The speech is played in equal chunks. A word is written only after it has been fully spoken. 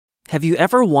Have you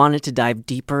ever wanted to dive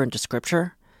deeper into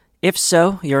Scripture? If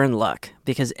so, you're in luck,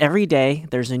 because every day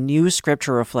there's a new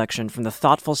Scripture reflection from the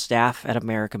thoughtful staff at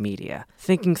America Media,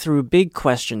 thinking through big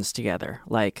questions together,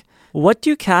 like, what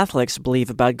do Catholics believe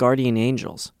about guardian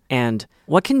angels? And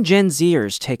what can Gen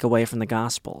Zers take away from the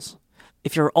Gospels?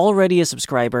 If you're already a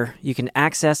subscriber, you can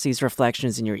access these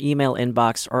reflections in your email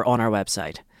inbox or on our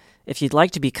website. If you'd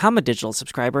like to become a digital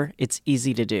subscriber, it's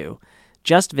easy to do.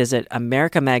 Just visit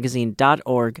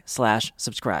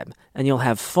americamagazine.org/subscribe, and you'll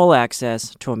have full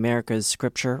access to America's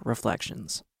Scripture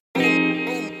reflections.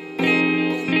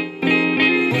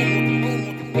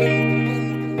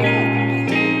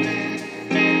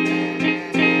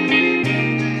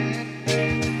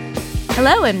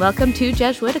 Hello and welcome to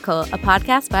Jesuitical, a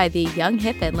podcast by the young,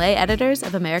 hip, and lay editors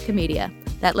of America Media.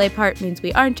 That lay part means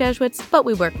we aren't Jesuits, but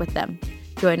we work with them.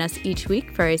 Join us each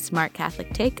week for a smart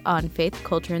Catholic take on faith,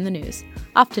 culture, and the news,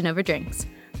 often over drinks.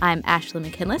 I'm Ashley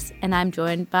McKinless, and I'm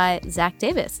joined by Zach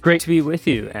Davis. Great to be with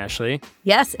you, Ashley.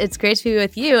 Yes, it's great to be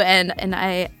with you, and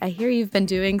I hear you've been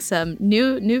doing some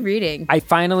new reading. I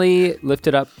finally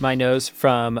lifted up my nose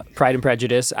from Pride and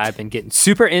Prejudice. I've been getting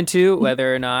super into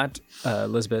whether or not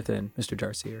Elizabeth and Mr.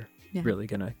 Darcy are really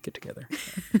going to get together.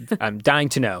 I'm dying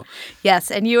to know.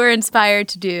 Yes, and you were inspired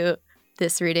to do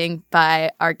this reading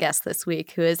by our guest this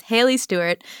week, who is Hayley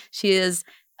Stewart. She is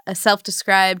a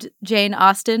self-described Jane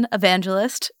Austen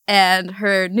evangelist, and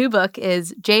her new book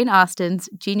is Jane Austen's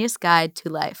Genius Guide to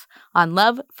Life on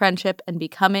Love, Friendship, and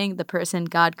Becoming the Person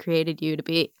God Created You to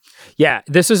Be. Yeah,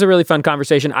 this was a really fun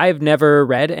conversation. I have never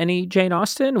read any Jane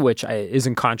Austen, which is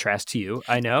in contrast to you,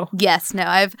 I know. Yes, no,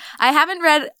 I haven't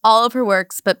read all of her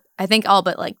works, but I think all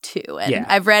but like two. And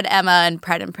I've read Emma and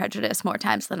Pride and Prejudice more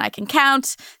times than I can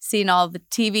count, seen all the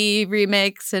TV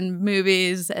remakes and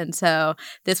movies. And so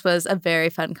this was a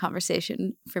very fun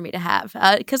conversation for me to have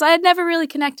because I had never really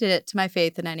connected it to my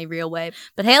faith in any real way.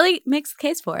 But Hayley makes the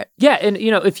case for it. Yeah. And,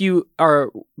 if you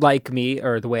are like me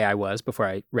or the way I was before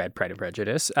I read Pride and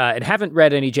Prejudice and haven't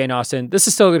read any Jane Austen, this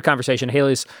is still a good conversation.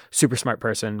 Hayley's a super smart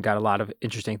person, got a lot of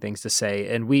interesting things to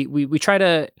say. And we try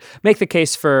to make the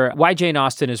case for why Jane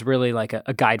Austen is really like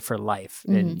a guide for life.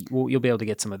 Mm-hmm. And you'll be able to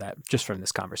get some of that just from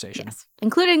this conversation. Yes,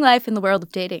 including life in the world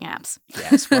of dating apps.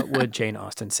 Yes, what would Jane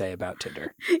Austen say about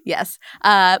Tinder? Yes,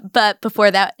 but before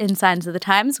that, in Signs of the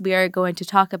Times, we are going to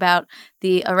talk about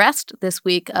the arrest this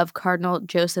week of Cardinal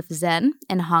Joseph Zen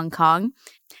in Hong Kong.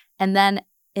 And then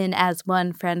in As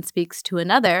One Friend Speaks to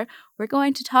Another, we're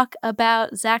going to talk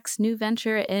about Zach's new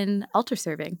venture in altar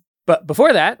serving. But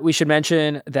before that, we should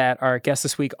mention that our guest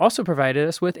this week also provided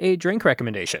us with a drink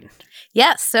recommendation.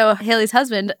 Yes, so Hayley's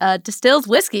husband distills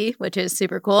whiskey, which is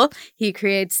super cool. He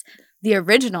creates the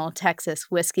original Texas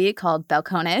whiskey called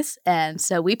Balcones, and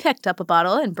so we picked up a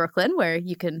bottle in Brooklyn where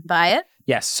you can buy it.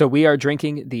 Yes, so we are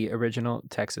drinking the original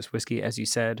Texas whiskey, as you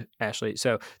said, Ashley.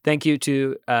 So thank you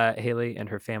to Hayley and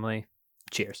her family.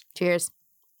 Cheers. Cheers.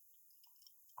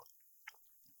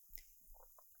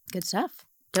 Good stuff.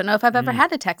 Don't know if I've ever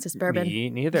had a Texas bourbon. Me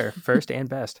neither. First and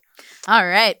best. All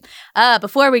right.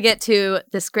 Before we get to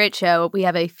this great show, we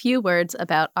have a few words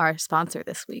about our sponsor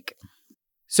this week.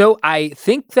 So I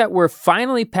think that we're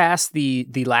finally past the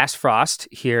last frost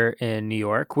here in New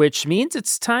York, which means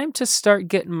it's time to start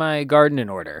getting my garden in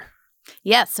order.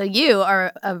 Yes, so you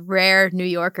are a rare New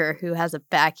Yorker who has a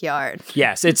backyard.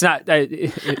 Yes, it's not,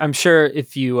 I'm sure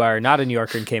if you are not a New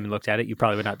Yorker and came and looked at it, you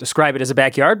probably would not describe it as a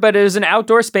backyard, but it is an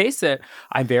outdoor space that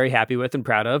I'm very happy with and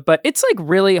proud of. But it's like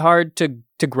really hard to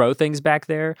grow things back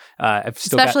there.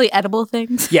 Especially edible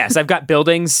things. Yes, I've got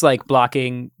buildings like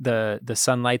blocking the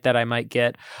sunlight that I might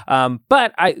get.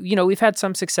 But we've had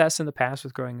some success in the past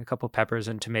with growing a couple peppers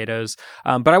and tomatoes.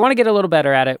 But I want to get a little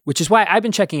better at it, which is why I've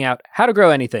been checking out How to Grow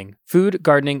Anything, Food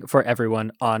Gardening for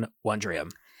Everyone on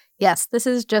Wondrium. Yes, this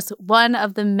is just one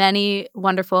of the many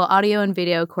wonderful audio and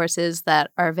video courses that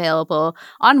are available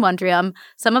on Wondrium.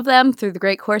 Some of them, through the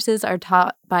great courses, are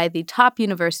taught by the top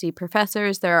university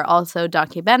professors. There are also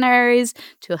documentaries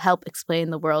to help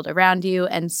explain the world around you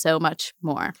and so much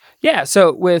more. Yeah,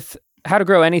 so with How to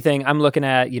Grow Anything, I'm looking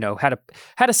at,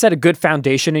 how to set a good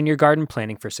foundation in your garden,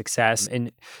 planning for success.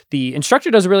 And the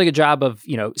instructor does a really good job of,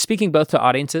 speaking both to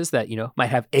audiences that, might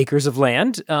have acres of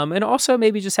land, and also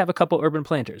maybe just have a couple urban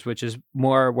planters, which is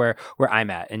more where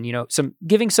I'm at. And,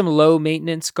 giving some low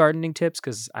maintenance gardening tips,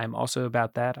 because I'm also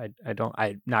about that. I'm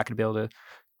not going to be able to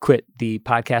quit the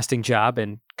podcasting job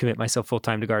and commit myself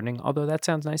full-time to gardening, although that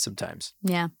sounds nice sometimes.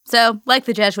 Yeah. So like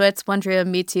the Jesuits, Wondrium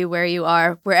meets you where you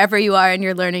are, wherever you are in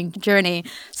your learning journey.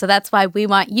 So that's why we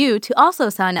want you to also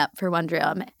sign up for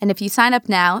Wondrium. And if you sign up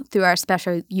now through our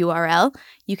special URL,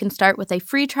 you can start with a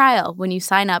free trial when you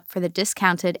sign up for the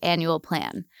discounted annual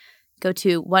plan. Go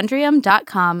to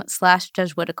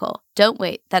wondrium.com/jesuitical. Don't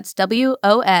wait. That's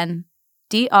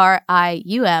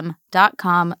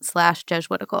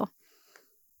WONDRIUM.com/jesuitical.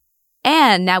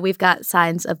 And now we've got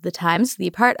Signs of the Times,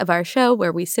 the part of our show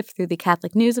where we sift through the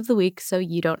Catholic news of the week so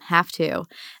you don't have to.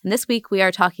 And this week we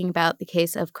are talking about the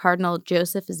case of Cardinal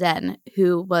Joseph Zen,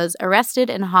 who was arrested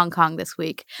in Hong Kong this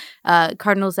week.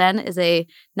 Cardinal Zen is a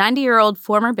 90-year-old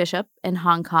former bishop in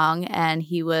Hong Kong, and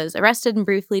he was arrested and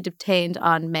briefly detained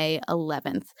on May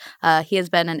 11th. He has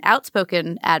been an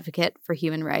outspoken advocate for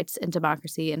human rights and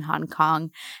democracy in Hong Kong,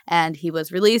 and he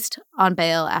was released on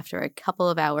bail after a couple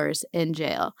of hours in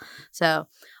jail. So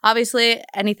obviously,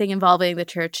 anything involving the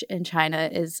church in China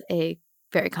is a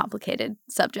very complicated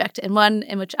subject and one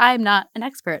in which I am not an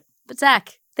expert. But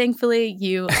Zach, thankfully,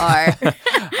 you are.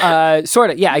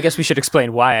 Sort of. Yeah, I guess we should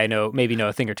explain why I know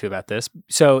a thing or two about this.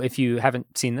 So if you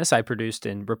haven't seen this, I produced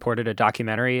and reported a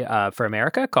documentary for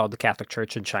America called The Catholic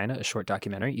Church in China, a short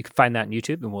documentary. You can find that on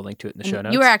YouTube, and we'll link to it in the show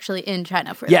notes. You were actually in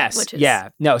China for that, which is... Yeah.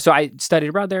 No, so I studied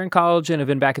abroad there in college and have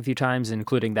been back a few times,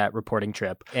 including that reporting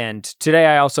trip. And today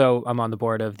I'm on the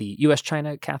board of the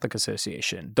U.S.-China Catholic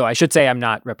Association, though I should say I'm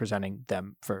not representing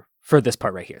them for this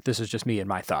part right here. This is just me and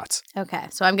my thoughts. Okay.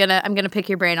 So I'm gonna pick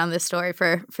your brain on this story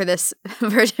for this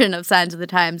version of Signs of the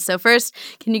Times. So first,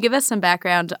 can you give us some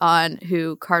background on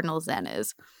who Cardinal Zen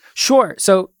is? Sure.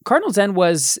 So Cardinal Zen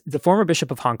was the former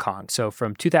bishop of Hong Kong. So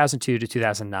from 2002 to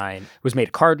 2009, was made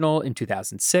a cardinal in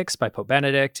 2006 by Pope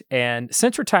Benedict. And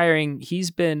since retiring,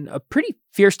 he's been a pretty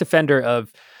fierce defender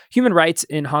of human rights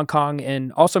in Hong Kong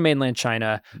and also mainland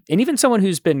China, and even someone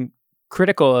who's been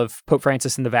critical of Pope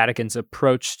Francis and the Vatican's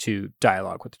approach to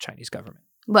dialogue with the Chinese government.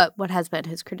 What has been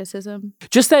his criticism?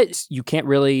 Just that you can't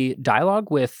really dialogue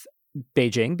with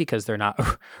Beijing because they're not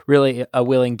really a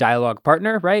willing dialogue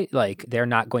partner, right? Like they're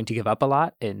not going to give up a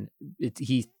lot. And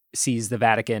he sees the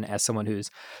Vatican as someone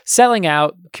who's selling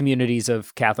out communities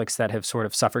of Catholics that have sort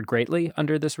of suffered greatly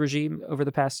under this regime over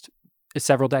the past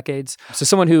several decades. So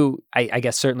someone who I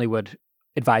guess certainly would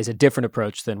advise a different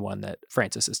approach than one that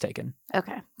Francis has taken.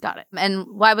 Okay, got it. And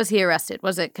why was he arrested?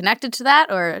 Was it connected to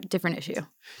that or a different issue?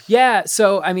 Yeah,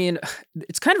 so I mean,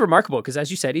 it's kind of remarkable because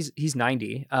as you said, he's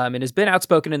 90 and has been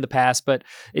outspoken in the past, but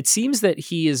it seems that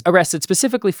he is arrested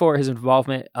specifically for his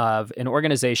involvement of an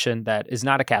organization that is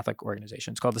not a Catholic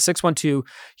organization. It's called the 612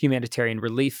 Humanitarian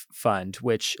Relief Fund,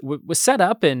 which was set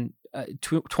up in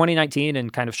 2019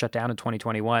 and kind of shut down in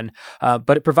 2021,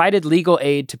 but it provided legal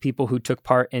aid to people who took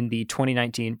part in the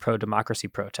 2019 pro-democracy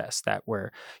protests that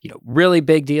were, really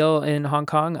big deal in Hong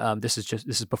Kong. This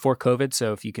is before COVID,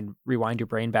 so if you can rewind your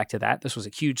brain back to that, this was a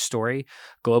huge story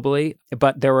globally.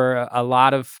 But there were a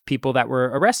lot of people that were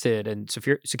arrested, and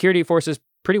security forces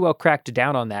pretty well cracked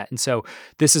down on that. And so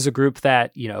this is a group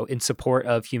that, in support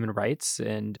of human rights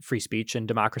and free speech and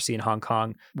democracy in Hong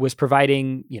Kong was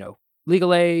providing,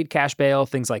 legal aid, cash bail,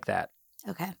 things like that.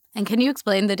 Okay. And can you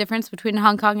explain the difference between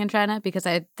Hong Kong and China? Because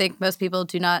I think most people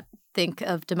do not think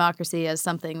of democracy as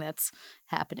something that's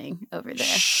happening over there.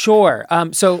 Sure.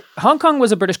 So Hong Kong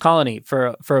was a British colony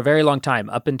for a very long time,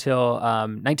 up until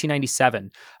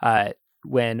 1997,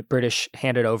 when British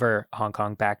handed over Hong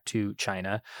Kong back to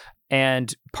China.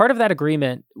 And part of that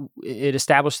agreement, it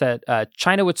established that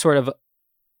China would sort of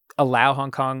allow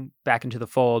Hong Kong back into the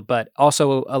fold, but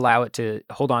also allow it to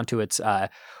hold on to its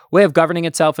way of governing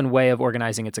itself and way of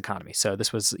organizing its economy. So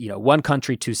this was, one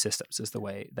country, two systems is the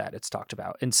way that it's talked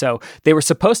about. And so they were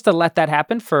supposed to let that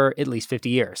happen for at least 50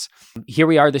 years. Here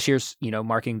we are this year's,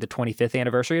 marking the 25th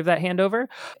anniversary of that handover.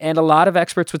 And a lot of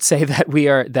experts would say that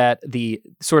that the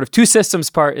sort of two systems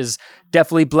part is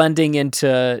definitely blending into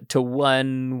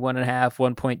 1.5,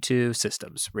 1.2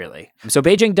 systems, really. So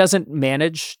Beijing doesn't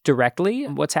manage directly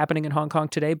what's happening in Hong Kong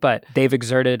today, but they've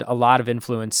exerted a lot of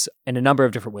influence in a number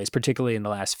of different ways, particularly in the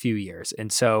last few years.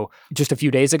 And so just a few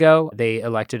days ago, they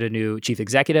elected a new chief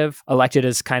executive, elected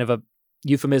as kind of a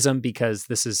euphemism because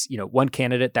this is, one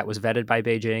candidate that was vetted by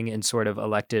Beijing and sort of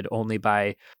elected only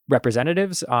by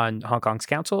representatives on Hong Kong's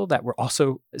council that were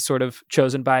also sort of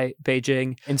chosen by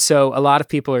Beijing. And so a lot of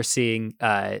people are seeing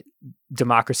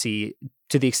democracy,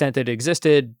 to the extent that it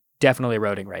existed, definitely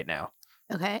eroding right now.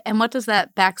 Okay. And what does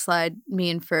that backslide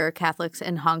mean for Catholics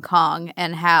in Hong Kong,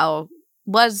 and how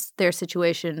was their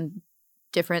situation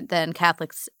different than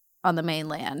Catholics on the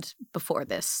mainland before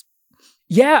this?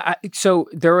 Yeah, so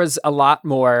there was a lot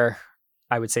more,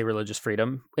 I would say, religious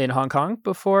freedom in Hong Kong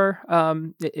before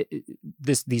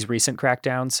these recent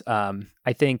crackdowns.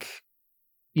 I think,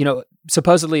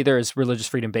 supposedly there's religious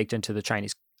freedom baked into the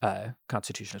Chinese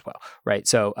constitution as well, right?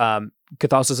 So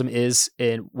Catholicism is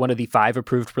in one of the 5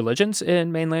 approved religions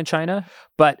in mainland China,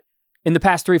 but in the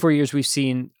past 3-4 years, we've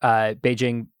seen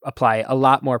Beijing apply a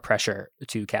lot more pressure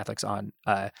to Catholics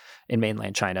in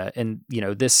mainland China. And,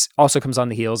 this also comes on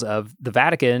the heels of the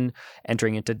Vatican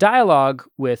entering into dialogue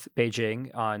with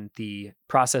Beijing on the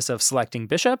process of selecting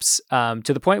bishops, to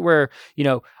the point where,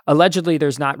 allegedly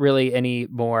there's not really any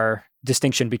more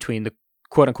distinction between the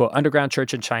quote unquote underground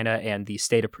church in China and the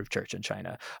state approved church in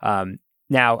China.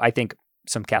 Now, I think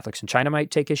some Catholics in China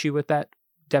might take issue with that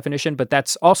definition, but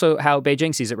that's also how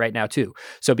Beijing sees it right now too.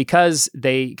 So because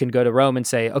they can go to Rome and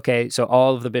say, okay, so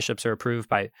all of the bishops are approved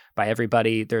by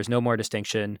everybody, there's no more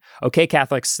distinction. Okay,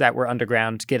 Catholics that were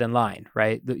underground, get in line,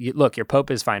 right? Look, your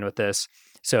Pope is fine with this,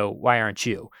 so why aren't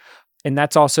you? And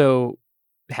that's also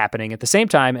happening at the same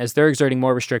time as they're exerting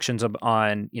more restrictions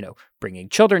on, bringing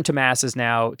children to masses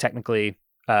now, technically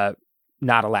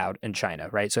not allowed in China,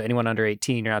 right? So anyone under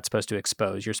 18, you're not supposed to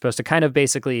expose. You're supposed to kind of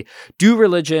basically do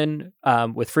religion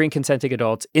with free and consenting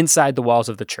adults inside the walls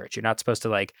of the church. You're not supposed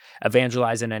to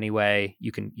evangelize in any way.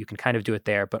 You can kind of do it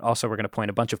there, but also we're going to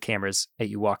point a bunch of cameras at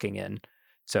you walking in.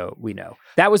 So we know.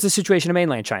 That was the situation in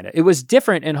mainland China. It was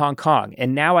different in Hong Kong.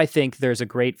 And now I think there's a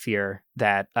great fear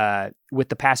that with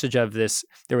the passage of this,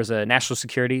 there was a national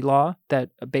security law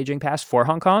that Beijing passed for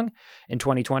Hong Kong in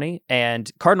 2020.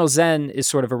 And Cardinal Zen is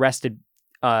sort of arrested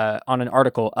on an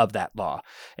article of that law.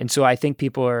 And so I think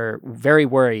people are very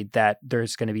worried that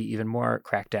there's going to be even more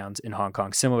crackdowns in Hong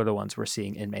Kong, similar to the ones we're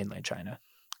seeing in mainland China.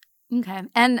 Okay.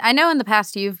 And I know in the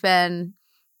past you've been,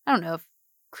 I don't know if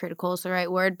critical is the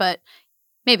right word, but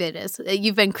maybe it is.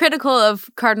 You've been critical of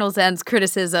Cardinal Zen's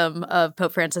criticism of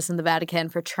Pope Francis and the Vatican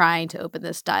for trying to open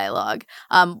this dialogue.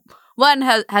 One,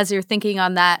 has your thinking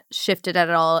on that shifted at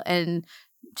all? And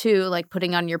two,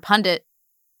 putting on your pundit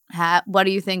hat, what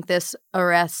do you think this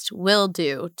arrest will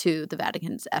do to the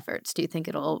Vatican's efforts? Do you think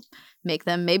it'll make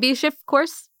them maybe shift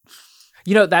course?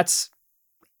 That's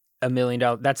the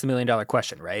 $1 million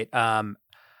question, right?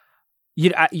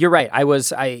 You're right.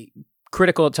 I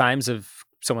critical at times of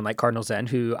someone like Cardinal Zen,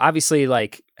 who obviously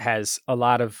has a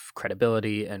lot of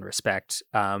credibility and respect.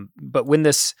 But when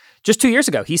just 2 years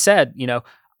ago, he said,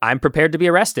 I'm prepared to be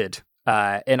arrested.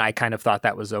 And I kind of thought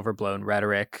that was overblown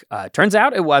rhetoric. Turns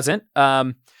out it wasn't.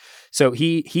 So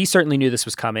he certainly knew this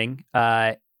was coming.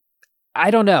 I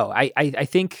don't know. I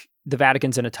think the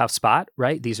Vatican's in a tough spot,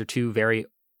 right? These are two very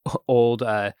old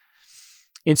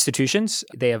institutions.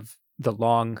 They have the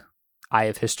long eye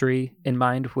of history in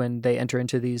mind when they enter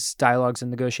into these dialogues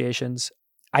and negotiations.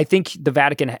 I think the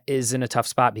Vatican is in a tough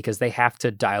spot because they have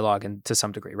to dialogue to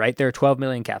some degree, right? There are 12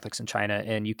 million Catholics in China,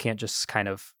 and you can't just kind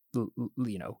of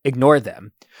ignore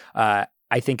them. I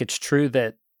think it's true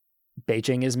that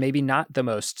Beijing is maybe not the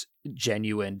most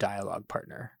genuine dialogue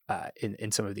partner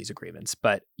in some of these agreements,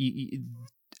 but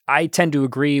I tend to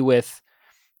agree with,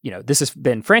 this has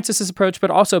been Francis's approach, but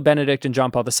also Benedict and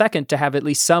John Paul II to have at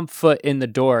least some foot in the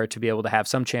door to be able to have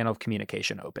some channel of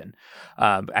communication open.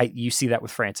 You see that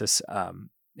with Francis,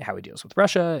 how he deals with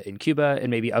Russia and Cuba and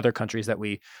maybe other countries that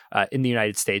we in the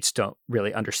United States don't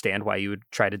really understand why you would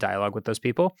try to dialogue with those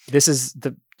people. This is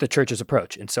the church's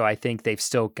approach. And so I think they've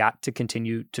still got to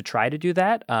continue to try to do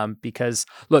that because,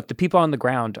 look, the people on the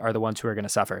ground are the ones who are going to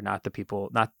suffer, not the people,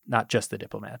 not just the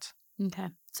diplomats. Okay.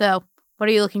 So what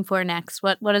are you looking for next?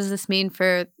 What does this mean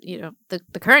for,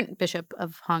 the current Bishop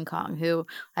of Hong Kong, who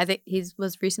I think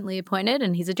was recently appointed,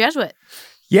 and he's a Jesuit?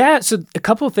 Yeah, so a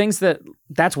couple of things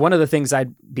that's one of the things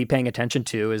I'd be paying attention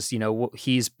to is,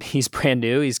 he's brand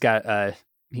new. He's got a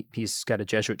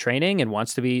Jesuit training and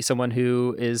wants to be someone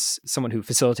who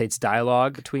facilitates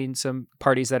dialogue between some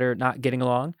parties that are not getting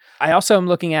along. I also am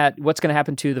looking at what's going to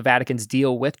happen to the Vatican's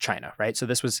deal with China, right? So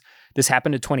this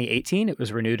happened in 2018. It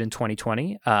was renewed in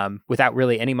 2020 without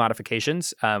really any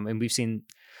modifications. And we've seen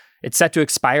it's set to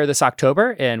expire this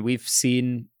October, and we've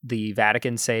seen the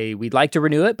Vatican say we'd like to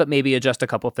renew it, but maybe adjust a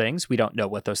couple things. We don't know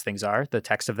what those things are. The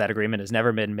text of that agreement has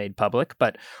never been made public,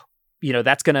 but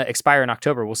that's going to expire in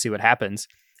October. We'll see what happens.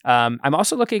 I'm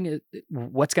also looking at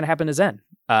what's going to happen to Zen.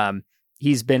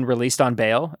 He's been released on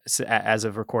bail as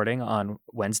of recording on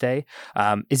Wednesday.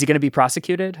 Is he going to be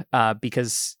prosecuted?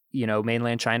 Because,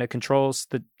 mainland China controls,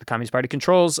 the Communist Party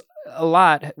controls a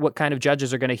lot what kind of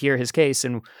judges are going to hear his case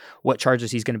and what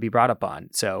charges he's going to be brought up on.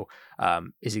 So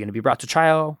is he going to be brought to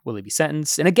trial? Will he be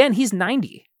sentenced? And again, he's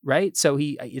 90, right? So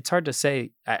it's hard to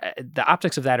say. The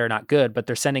optics of that are not good, but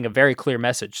they're sending a very clear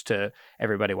message to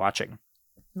everybody watching.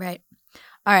 Right.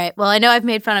 All right. Well, I know I've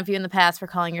made fun of you in the past for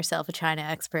calling yourself a China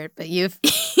expert, but you've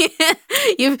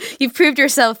proved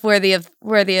yourself worthy of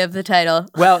the title.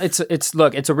 Well, it's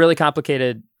a really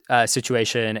complicated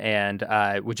situation,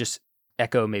 and would just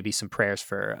echo maybe some prayers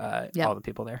for all the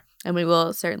people there. And we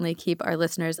will certainly keep our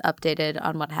listeners updated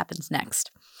on what happens next.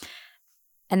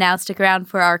 And now stick around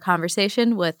for our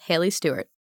conversation with Haley Stewart.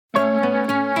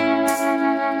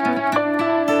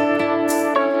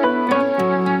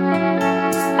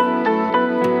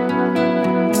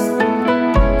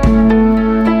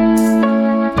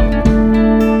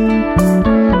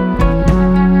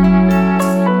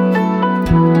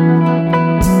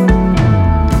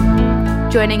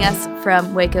 Joining us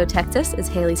from Waco, Texas is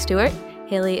Haley Stewart.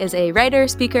 Haley is a writer,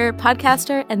 speaker,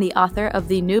 podcaster, and the author of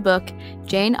the new book,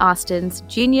 Jane Austen's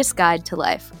Genius Guide to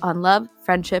Life, on love,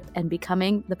 friendship, and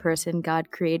becoming the person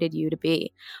God created you to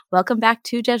be. Welcome back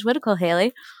to Jesuitical,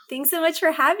 Haley. Thanks so much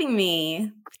for having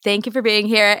me. Thank you for being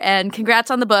here, and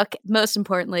congrats on the book. Most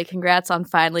importantly, congrats on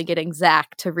finally getting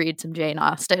Zach to read some Jane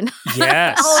Austen.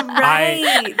 Yes. All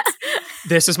right.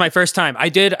 This is my first time. I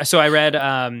read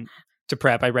to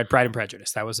prep. I read Pride and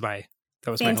Prejudice. That was my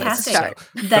fantastic goal.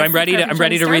 So, but I'm ready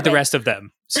to read the rest of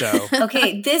them. So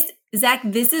okay, Zach,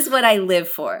 this is what I live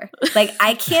for. Like,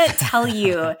 I can't tell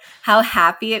you how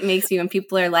happy it makes me when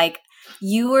people are like,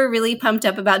 you were really pumped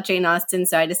up about Jane Austen,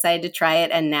 so I decided to try it,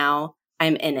 and now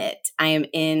I'm in it. I am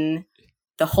in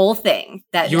the whole thing.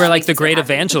 That you were like the great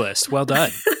evangelist. Well done.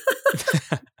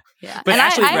 Yeah. But and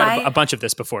Ashley's read a bunch of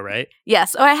this before, right?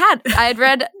 Yes. Oh,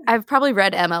 I've probably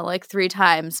read Emma like 3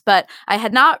 times, but I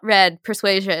had not read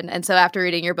Persuasion. And so after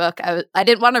reading your book, I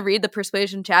didn't want to read the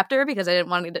Persuasion chapter because I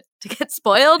didn't want it to get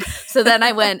spoiled. So then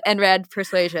I went and read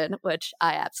Persuasion, which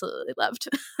I absolutely loved.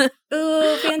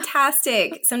 Ooh,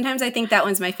 fantastic. Sometimes I think that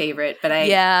one's my favorite, but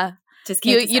just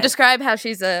can't you describe how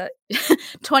she's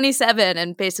 27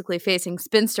 and basically facing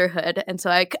spinsterhood, and so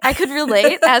I could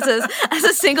relate as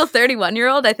a single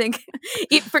 31-year-old. I think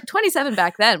for 27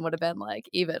 back then would have been like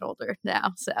even older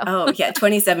now. So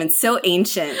 27, so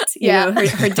ancient. You know,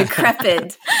 her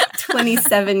decrepit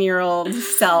 27-year-old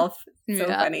self. So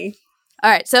funny.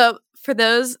 All right, so for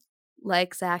those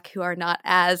like Zach who are not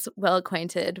as well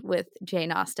acquainted with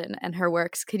Jane Austen and her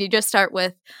works, could you just start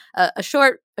with a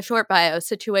short bio,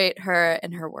 situate her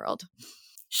in her world?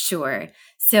 Sure.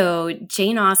 So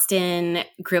Jane Austen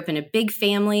grew up in a big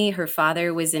family. Her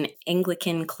father was an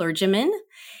Anglican clergyman,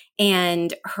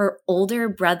 and her older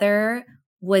brother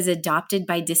was adopted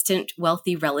by distant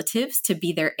wealthy relatives to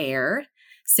be their heir.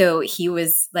 So he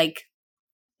was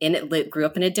grew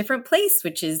up in a different place,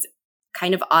 which is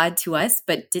kind of odd to us,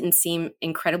 but didn't seem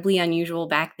incredibly unusual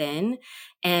back then.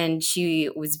 And she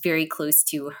was very close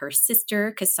to her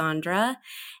sister, Cassandra.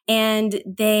 And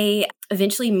they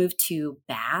eventually moved to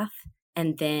Bath.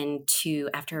 And then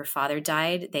after her father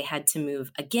died, they had to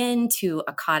move again to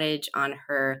a cottage on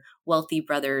her wealthy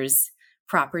brother's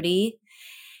property.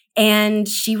 And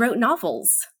she wrote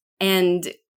novels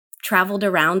and traveled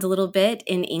around a little bit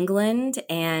in England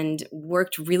and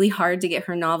worked really hard to get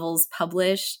her novels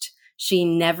published. She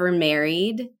never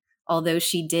married, although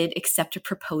she did accept a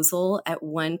proposal at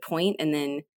one point and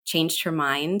then changed her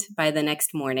mind by the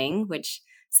next morning, which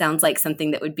sounds like something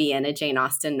that would be in a Jane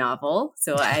Austen novel.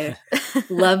 So I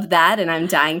love that, and I'm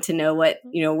dying to know what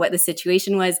the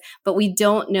situation was. But we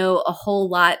don't know a whole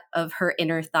lot of her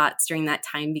inner thoughts during that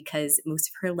time because most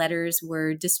of her letters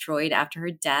were destroyed after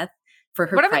her death for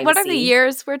her privacy. What are the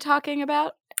years we're talking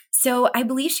about? So I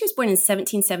believe she was born in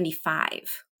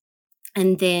 1775.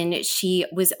 And then she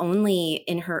was only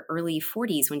in her early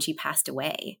 40s when she passed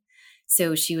away.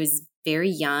 So she was very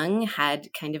young, had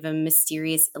kind of a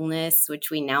mysterious illness,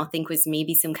 which we now think was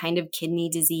maybe some kind of kidney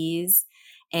disease.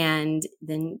 And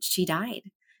then she died.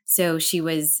 So she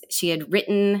had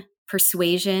written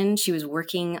Persuasion. She was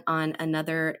working on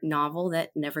another novel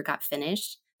that never got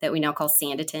finished that we now call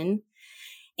Sanditon.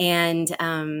 And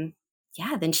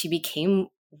then she became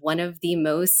one of the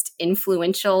most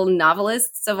influential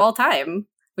novelists of all time,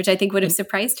 which I think would have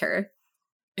surprised her.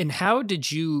 And how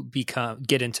did you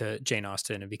get into Jane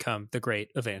Austen and become the great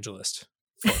evangelist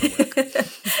for her work?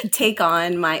 Take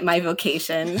on my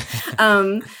vocation.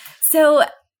 So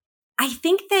I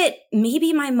think that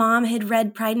maybe my mom had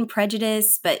read Pride and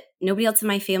Prejudice, but nobody else in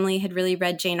my family had really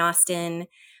read Jane Austen.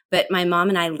 But my mom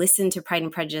and I listened to Pride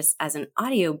and Prejudice as an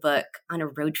audiobook on a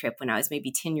road trip when I was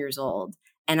maybe 10 years old.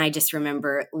 And I just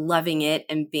remember loving it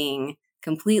and being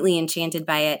completely enchanted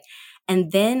by it.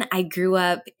 And then I grew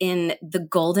up in the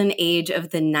golden age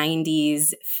of the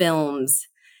 90s films.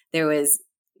 There was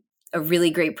a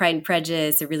really great Pride and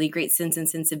Prejudice, a really great Sense and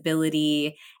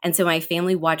Sensibility. And so my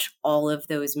family watched all of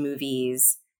those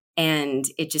movies, and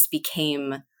it just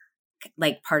became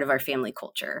like part of our family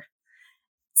culture.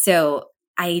 So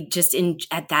I just,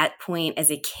 at that point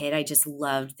as a kid, I just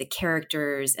loved the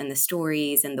characters and the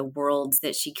stories and the worlds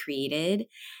that she created.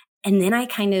 And then I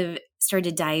kind of started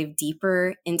to dive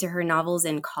deeper into her novels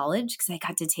in college because I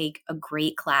got to take a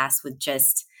great class with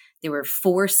just there were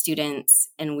 4 students,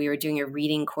 and we were doing a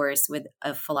reading course with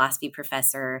a philosophy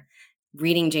professor,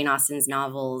 reading Jane Austen's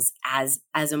novels as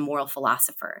a moral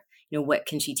philosopher. What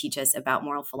can she teach us about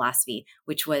moral philosophy,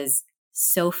 which was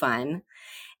so fun.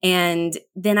 And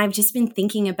then I've just been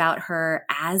thinking about her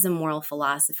as a moral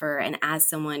philosopher and as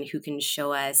someone who can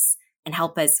show us and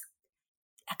help us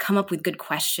come up with good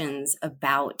questions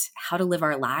about how to live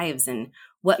our lives and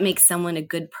what makes someone a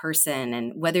good person,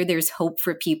 and whether there's hope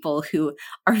for people who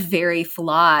are very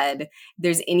flawed,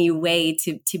 there's any way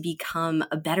to become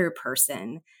a better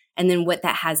person. And then what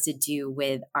that has to do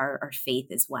with our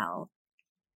faith as well.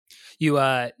 You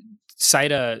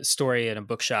cite a story in a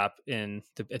bookshop at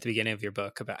the beginning of your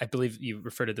book about, I believe you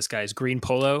refer to this guy as Green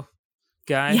Polo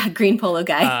guy. Yeah, Green Polo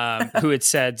guy. Who had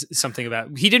said something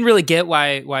about, he didn't really get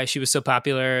why she was so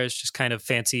popular. It's just kind of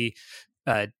fancy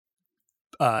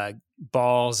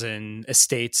balls and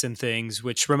estates and things,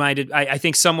 which reminded, I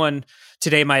think someone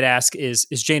today might ask, is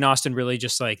Jane Austen really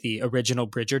just like the original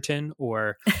Bridgerton,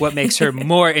 or what makes her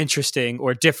more interesting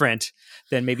or different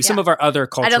than maybe some of our other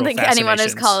cultural I don't think anyone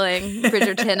is fascinations? calling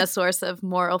Bridgerton a source of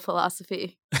moral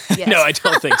philosophy. Yes. No, I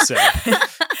don't think so.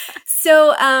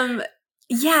 So,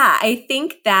 yeah, I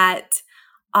think that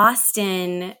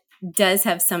Austen does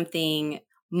have something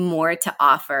more to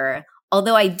offer.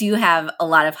 Although I do have a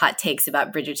lot of hot takes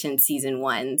about Bridgerton season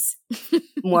 1's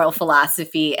moral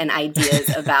philosophy and ideas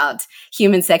about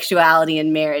human sexuality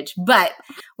and marriage, but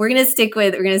we're going to stick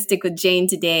with Jane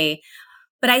today.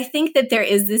 But I think that there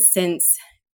is this sense,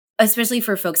 especially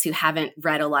for folks who haven't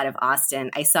read a lot of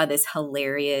Austen. I saw this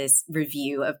hilarious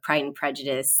review of Pride and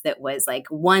Prejudice that was like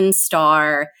 1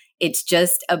 star. It's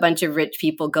just a bunch of rich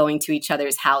people going to each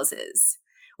other's houses,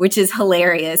 which is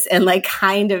hilarious and like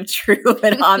kind of true,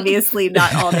 but obviously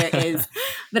not all there is.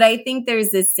 But I think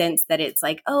there's this sense that it's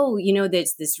like, oh,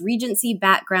 there's this Regency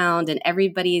background and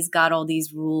everybody's got all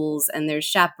these rules, and there's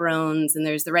chaperones, and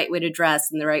there's the right way to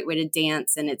dress and the right way to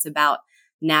dance. And it's about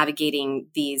navigating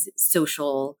these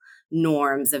social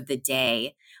norms of the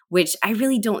day, which I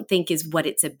really don't think is what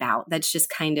it's about. That's just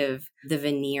kind of the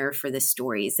veneer for the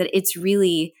stories, that it's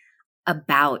really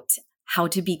about how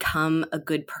to become a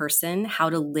good person, how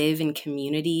to live in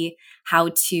community, how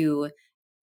to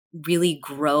really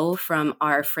grow from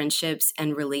our friendships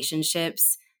and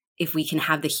relationships if we can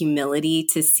have the humility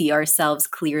to see ourselves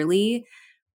clearly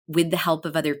with the help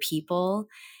of other people.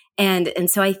 And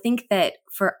so I think that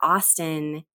for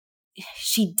Austen,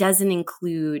 she doesn't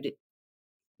include,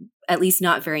 at least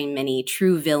not very many,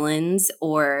 true villains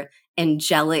or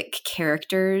angelic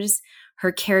characters.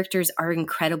 Her characters are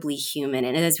incredibly human.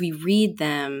 And as we read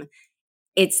them,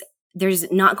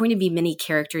 there's not going to be many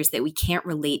characters that we can't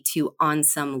relate to on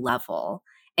some level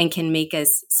and can make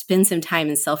us spend some time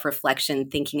in self-reflection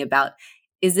thinking about,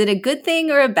 is it a good thing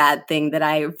or a bad thing that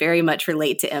I very much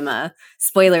relate to Emma?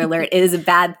 Spoiler alert, it is a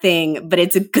bad thing, but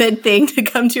it's a good thing to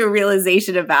come to a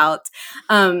realization about.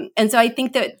 And so I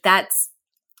think that that's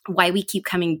why we keep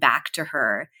coming back to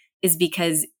her, is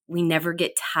because we never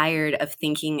get tired of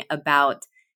thinking about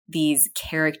these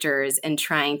characters and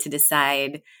trying to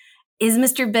decide, is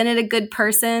Mr. Bennet a good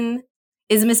person?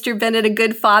 Is Mr. Bennet a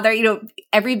good father?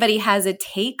 Everybody has a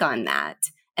take on that.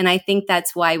 And I think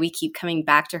that's why we keep coming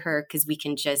back to her, because we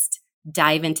can just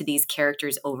dive into these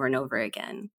characters over and over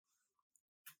again.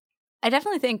 I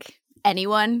definitely think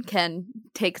anyone can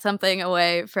take something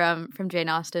away from Jane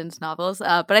Austen's novels.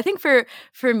 But I think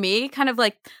for me, kind of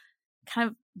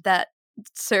that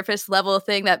surface level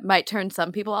thing that might turn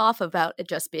some people off about it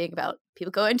just being about people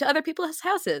going to other people's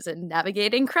houses and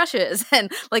navigating crushes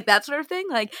and like that sort of thing.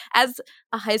 Like, as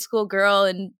a high school girl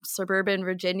in suburban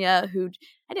Virginia, who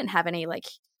I didn't have any like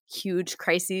huge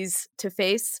crises to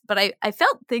face, but I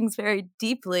felt things very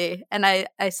deeply, and I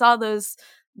saw those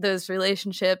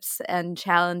relationships and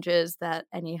challenges that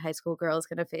any high school girl is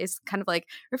going to face kind of like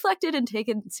reflected and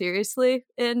taken seriously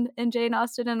in Jane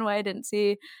Austen in a way I didn't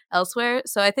see elsewhere.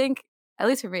 So I think, at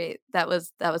least for me, that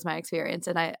was my experience,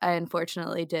 and I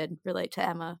unfortunately did relate to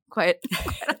Emma quite.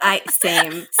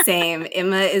 Same.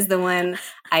 Emma is the one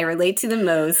I relate to the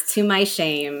most, to my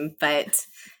shame, but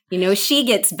she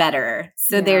gets better,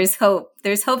 so yeah. There's hope.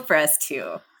 There's hope for us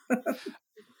too.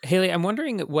 Haley, I'm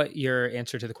wondering what your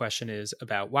answer to the question is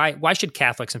about why should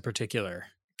Catholics in particular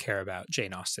care about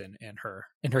Jane Austen and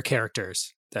her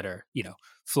characters that are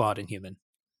flawed and human?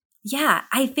 Yeah,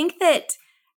 I think that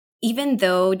even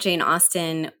though Jane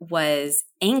Austen was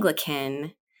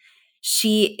Anglican,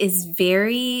 she is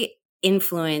very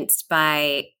influenced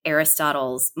by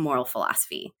Aristotle's moral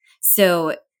philosophy.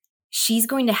 So she's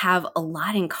going to have a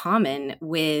lot in common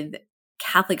with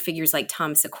Catholic figures like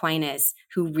Thomas Aquinas,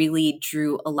 who really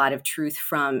drew a lot of truth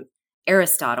from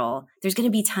Aristotle, there's going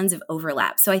to be tons of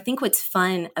overlap. So I think what's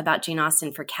fun about Jane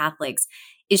Austen for Catholics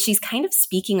is she's kind of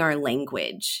speaking our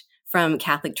language from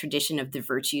Catholic tradition of the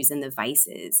virtues and the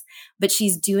vices, but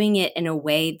she's doing it in a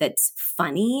way that's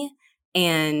funny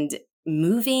and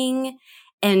moving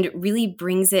and really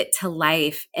brings it to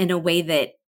life in a way that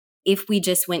if we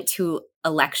just went to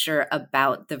a lecture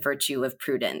about the virtue of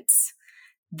prudence,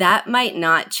 that might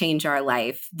not change our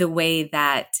life the way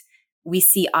that we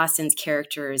see Austen's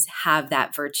characters have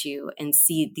that virtue and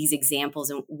see these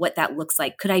examples and what that looks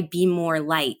like. Could I be more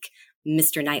like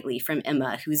Mr. Knightley from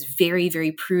Emma, who's very,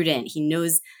 very prudent? He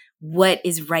knows what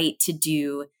is right to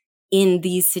do in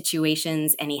these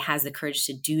situations, and he has the courage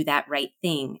to do that right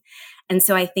thing. And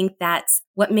so I think that's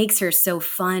what makes her so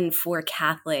fun for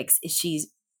Catholics, is she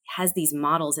has these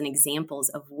models and examples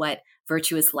of what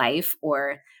virtuous life,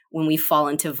 or when we fall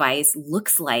into vice,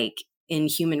 looks like in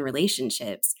human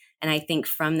relationships. And I think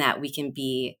from that, we can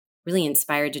be really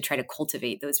inspired to try to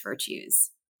cultivate those virtues.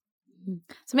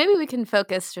 So maybe we can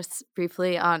focus just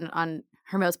briefly on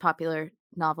her most popular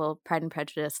novel, Pride and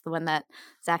Prejudice, the one that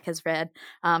Zach has read,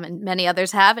 and many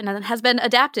others have, and it has been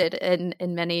adapted in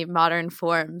many modern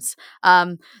forms.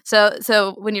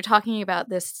 So when you're talking about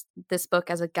this book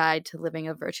as a guide to living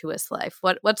a virtuous life,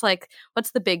 what's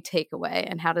the big takeaway,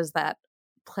 and how does that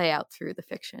play out through the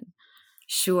fiction?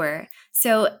 Sure.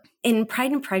 So in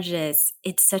Pride and Prejudice,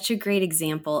 it's such a great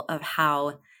example of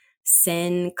how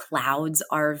sin clouds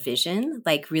our vision,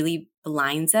 like really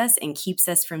blinds us and keeps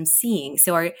us from seeing.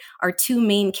 So our two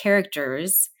main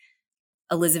characters,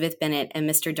 Elizabeth Bennet and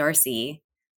Mr. Darcy,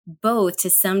 both to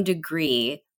some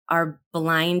degree are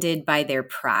blinded by their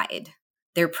pride.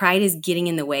 Their pride is getting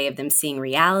in the way of them seeing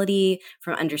reality,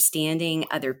 from understanding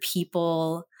other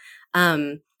people.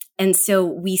 And so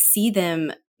we see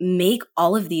them make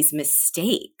all of these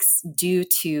mistakes due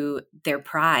to their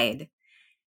pride.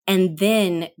 And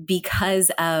then because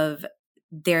of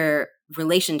their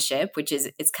relationship, which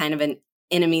is, it's kind of an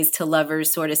enemies to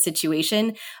lovers sort of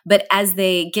situation, but as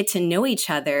they get to know each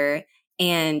other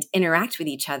and interact with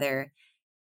each other,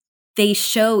 they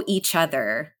show each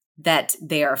other that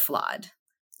they are flawed.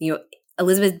 You know,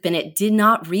 Elizabeth Bennet did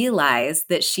not realize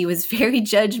that she was very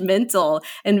judgmental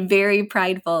and very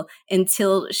prideful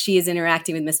until she is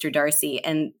interacting with Mr. Darcy.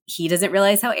 And he doesn't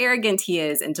realize how arrogant he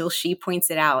is until she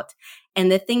points it out. And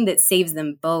the thing that saves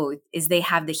them both is they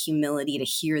have the humility to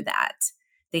hear that.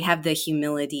 They have the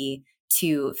humility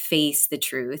to face the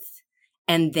truth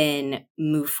and then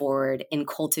move forward in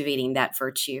cultivating that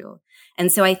virtue.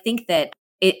 And so I think that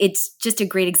it's just a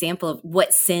great example of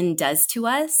what sin does to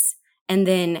us. And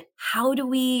then how do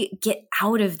we get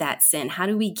out of that sin? How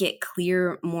do we get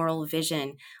clear moral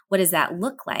vision? What does that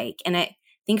look like? And I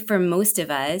think for most of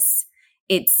us,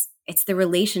 it's the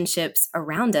relationships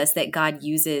around us that God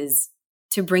uses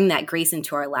to bring that grace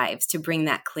into our lives, to bring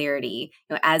that clarity.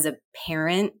 You know, as a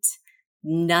parent,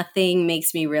 nothing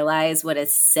makes me realize what a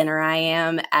sinner I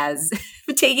am as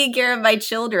taking care of my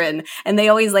children. And they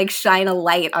always like shine a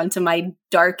light onto my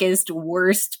darkest,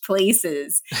 worst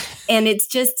places. And it's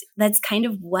just, that's kind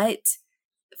of what,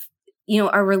 you know,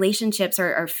 our relationships,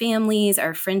 our families,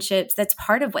 our friendships, that's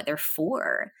part of what they're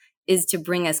for, is to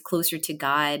bring us closer to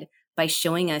God by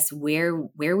showing us where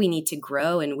we need to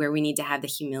grow and where we need to have the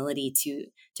humility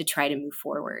to try to move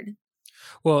forward.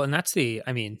 Well, and that's the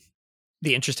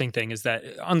interesting thing is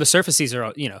that on the surface, these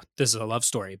are, you know, this is a love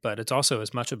story, but it's also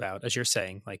as much about, as you're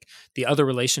saying, like the other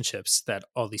relationships that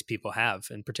all these people have,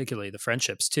 and particularly the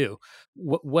friendships too.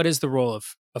 What is the role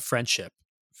of friendship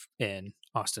in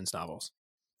Austen's novels?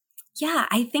 Yeah,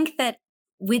 I think that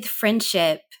with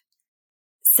friendship,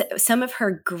 some of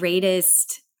her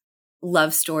greatest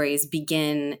love stories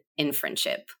begin in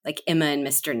friendship, like Emma and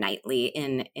Mr. Knightley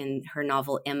in her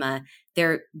novel Emma.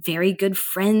 They're very good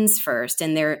friends first,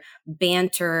 and their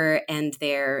banter and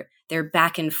their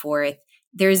back and forth.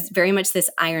 There's very much this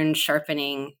iron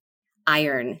sharpening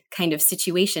iron kind of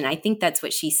situation. I think that's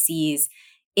what she sees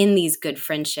in these good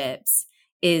friendships,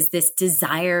 is this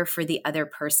desire for the other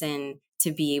person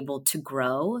to be able to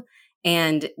grow,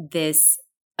 and this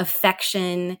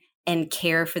affection and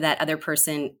care for that other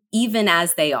person, even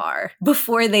as they are,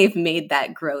 before they've made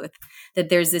that growth, that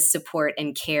there's this support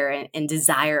and care and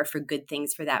desire for good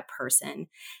things for that person.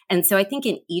 And so I think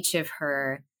in each of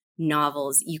her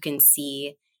novels, you can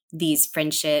see these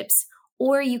friendships,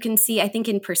 or you can see, I think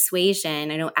in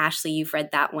Persuasion, I know, Ashley, you've read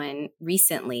that one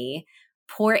recently,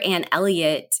 poor Anne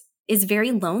Elliot is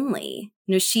very lonely.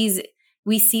 You know,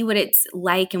 we see what it's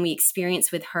like and we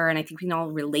experience with her. And I think we can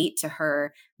all relate to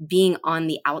her being on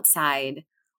the outside,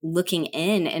 looking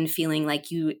in and feeling like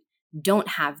you don't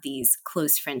have these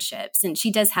close friendships. And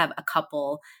she does have a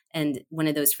couple, and one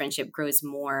of those friendship grows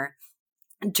more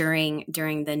during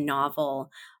the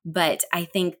novel. But I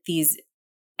think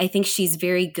she's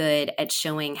very good at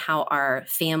showing how our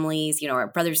families, our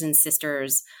brothers and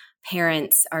sisters,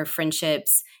 parents, our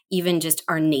friendships, even just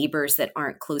our neighbors that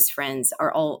aren't close friends,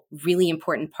 are all really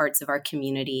important parts of our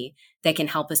community that can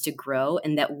help us to grow,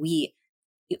 and that we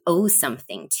owe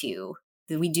something to,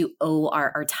 that we do owe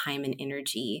our time and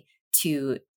energy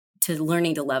to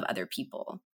learning to love other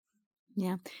people.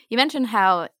 Yeah. You mentioned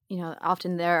how,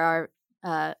 often there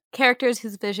are characters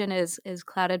whose vision is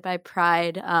clouded by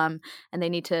pride, and they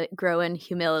need to grow in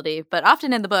humility. But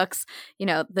often in the books,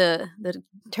 the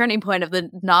turning point of the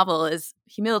novel is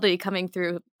humility coming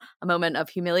through a moment of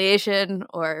humiliation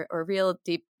or real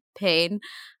deep pain.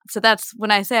 So that's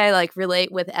when I say I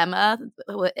relate with Emma.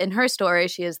 In her story,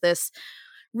 she is this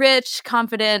rich,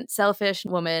 confident, selfish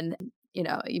woman.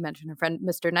 You mentioned her friend,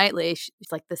 Mr. Knightley.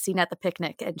 She's like the scene at the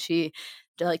picnic, and she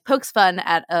pokes fun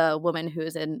at a woman who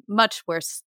is in much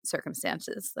worse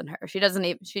circumstances than her. She doesn't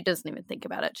even think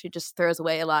about it. She just throws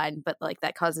away a line, but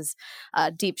that causes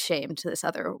deep shame to this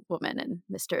other woman. And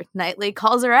Mr. Knightley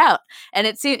calls her out, and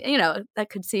it seems that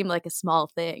could seem like a small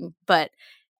thing, but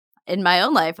in my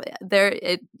own life,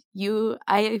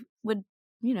 I would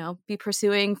be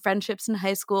pursuing friendships in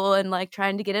high school and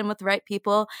trying to get in with the right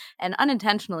people, and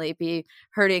unintentionally be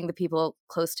hurting the people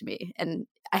close to me. And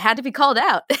I had to be called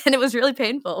out, and it was really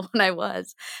painful when I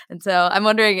was. And so I'm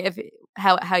wondering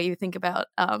how you think about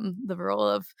the role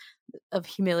of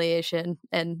humiliation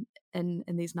in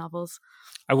these novels.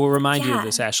 I will remind you of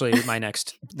this, Ashley, my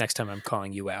next time I'm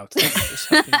calling you out.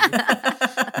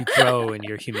 You grow in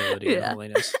your humility and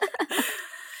holiness.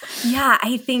 Yeah,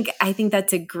 I think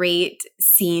that's a great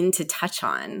scene to touch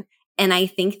on. And I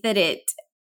think that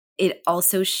it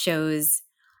also shows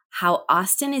how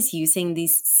Austen is using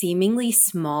these seemingly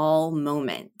small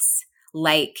moments.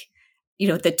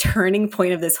 The turning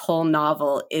point of this whole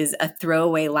novel is a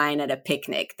throwaway line at a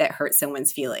picnic that hurts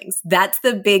someone's feelings. That's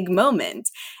the big moment.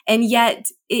 And yet,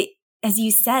 as you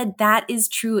said, that is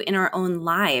true in our own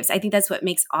lives. I think that's what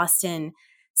makes Austen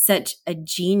such a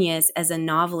genius as a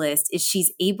novelist, is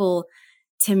she's able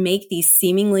to make these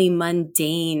seemingly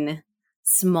mundane,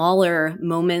 smaller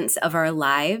moments of our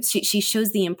lives. She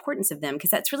shows the importance of them, because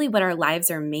that's really what our lives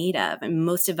are made of. And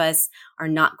most of us are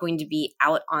not going to be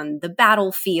out on the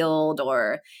battlefield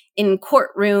or in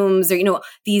courtrooms or,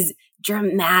 these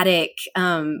dramatic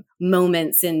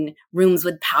moments in rooms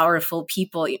with powerful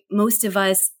people. Most of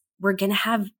us, we're going to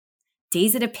have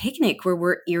days at a picnic where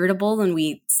we're irritable and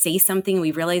we say something and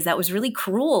we realize that was really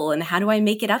cruel, and how do I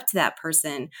make it up to that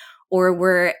person? Or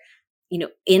we're,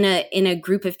 in a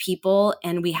group of people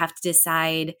and we have to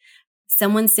decide,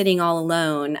 someone's sitting all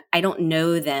alone. I don't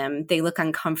know them. They look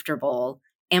uncomfortable.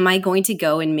 Am I going to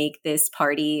go and make this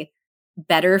party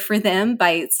better for them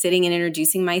by sitting and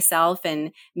introducing myself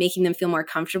and making them feel more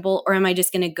comfortable? Or am I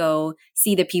just going to go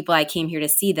see the people I came here to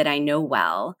see that I know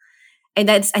well? And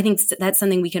I think that's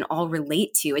something we can all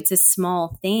relate to. It's a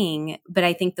small thing, but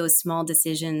I think those small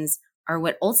decisions are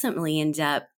what ultimately end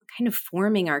up kind of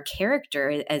forming our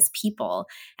character as people.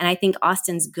 And I think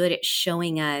Austen's good at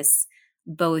showing us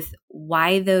both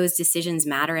why those decisions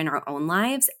matter in our own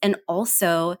lives, and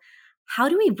also how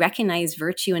do we recognize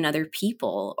virtue in other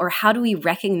people, or how do we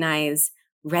recognize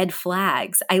red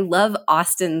flags? I love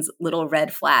Austen's little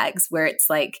red flags where it's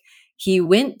he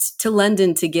went to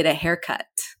London to get a haircut.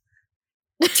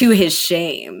 To his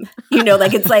shame,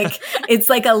 it's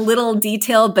like a little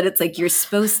detail, but it's you're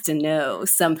supposed to know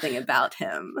something about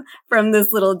him from this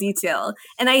little detail.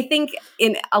 And I think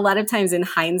in a lot of times in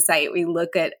hindsight, we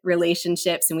look at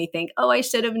relationships and we think, oh, I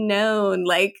should have known,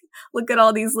 look at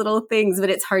all these little things, but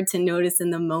it's hard to notice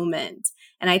in the moment.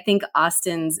 And I think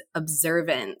Austen's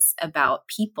observance about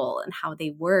people and how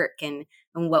they work and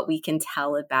what we can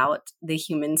tell about the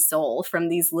human soul from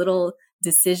these little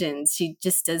decisions, she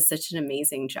just does such an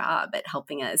amazing job at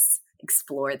helping us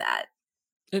explore that.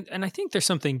 And I think there's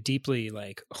something deeply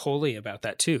holy about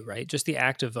that too, right? Just the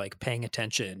act of paying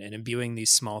attention and imbuing these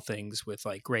small things with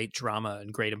great drama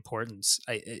and great importance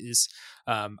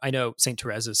I know Saint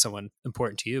Teresa is someone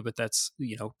important to you, but that's,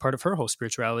 part of her whole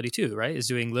spirituality too, right? Is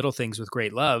doing little things with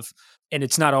great love. And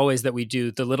it's not always that we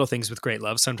do the little things with great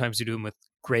love. Sometimes we do them with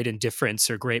great indifference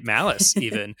or great malice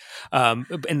even. And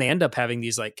they end up having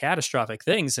these catastrophic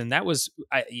things. And that was,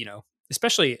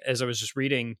 especially as I was just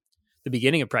reading the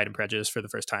beginning of Pride and Prejudice for the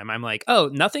first time, I'm like, oh,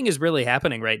 nothing is really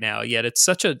happening right now. Yet it's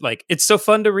such a like, it's so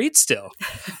fun to read still.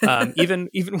 Even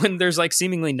when there's like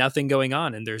seemingly nothing going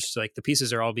on and there's like the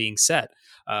pieces are all being set.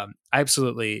 I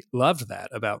absolutely loved that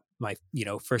about my,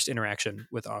 first interaction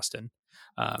with Austen.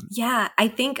 Yeah, I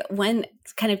think one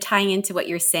kind of tying into what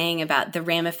you're saying about the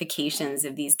ramifications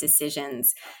of these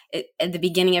decisions, at the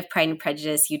beginning of Pride and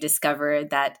Prejudice, you discover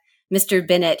that Mr.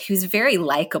 Bennet, who's a very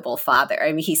likable father,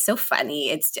 I mean, he's so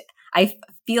funny. I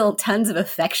feel tons of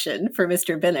affection for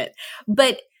Mr. Bennet,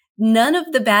 but none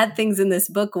of the bad things in this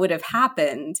book would have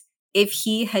happened if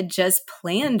he had just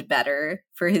planned better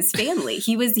for his family.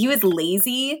 He was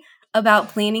lazy about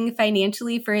planning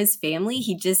financially for his family.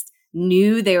 He just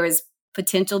knew there was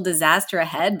potential disaster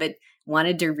ahead, but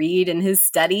wanted to read in his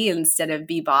study instead of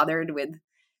be bothered with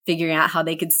figuring out how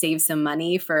they could save some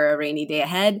money for a rainy day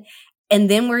ahead. And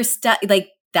then we're stuck, like,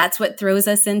 that's what throws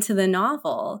us into the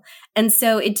novel. And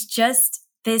so it's just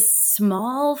this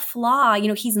small flaw.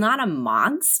 He's not a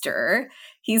monster.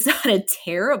 He's not a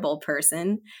terrible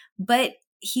person, but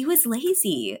he was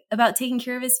lazy about taking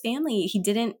care of his family.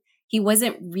 He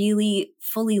wasn't really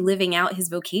fully living out his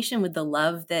vocation with the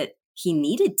love that he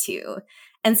needed to.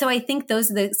 And so I think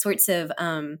those are the sorts of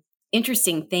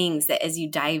interesting things that as you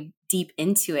dive deep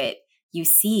into it, you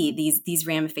see these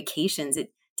ramifications.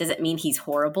 It doesn't mean he's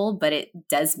horrible, but it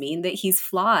does mean that he's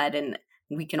flawed, and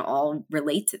we can all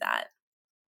relate to that.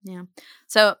 Yeah.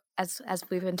 So as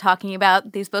we've been talking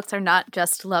about, these books are not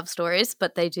just love stories,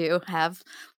 but they do have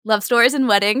love stories and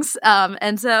weddings.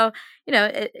 And so,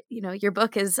 your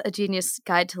book is A Genius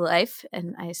Guide to Life,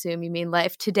 and I assume you mean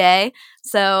life today.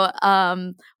 So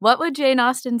what would Jane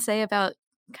Austen say about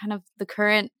kind of the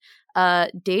current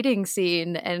dating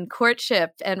scene and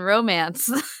courtship and romance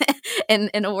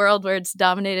in a world where it's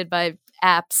dominated by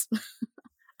apps?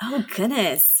 Oh,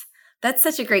 goodness. That's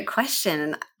such a great question.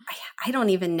 And I don't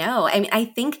even know. I mean, I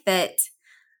think that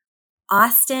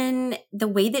Austen, the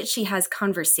way that she has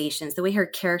conversations, the way her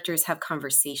characters have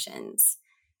conversations,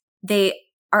 they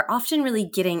are often really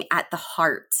getting at the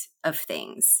heart of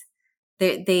things.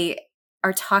 They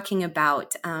are talking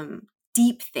about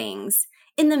deep things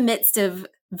in the midst of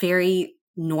very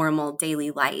normal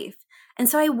daily life. And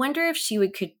so I wonder if she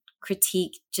could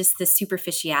critique just the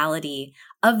superficiality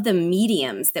of the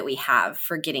mediums that we have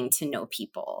for getting to know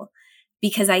people.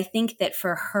 Because I think that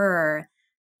for her,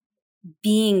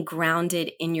 being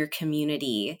grounded in your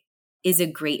community is a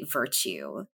great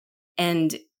virtue.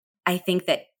 And I think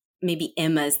that maybe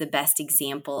Emma is the best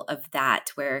example of that,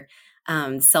 where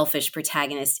selfish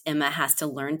protagonist Emma has to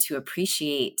learn to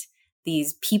appreciate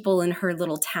these people in her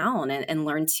little town and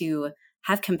learn to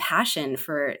have compassion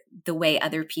for the way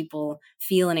other people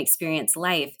feel and experience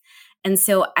life. And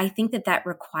so I think that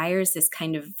requires this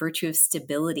kind of virtue of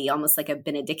stability, almost like a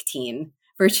Benedictine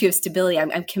virtue of stability.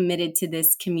 I'm committed to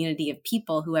this community of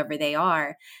people, whoever they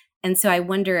are. And so I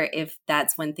wonder if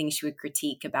that's one thing she would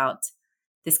critique about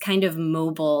this kind of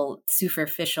mobile,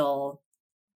 superficial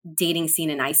dating scene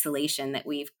in isolation that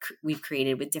we've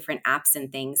created with different apps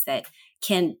and things that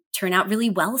can turn out really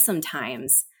well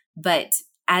sometimes. But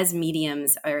as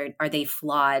mediums, are they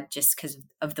flawed just because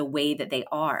of the way that they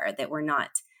are, that we're not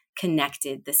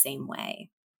connected the same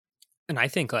way? And I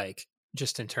think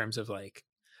just in terms of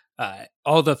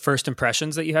all the first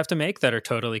impressions that you have to make that are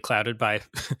totally clouded by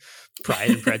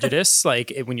Pride and Prejudice,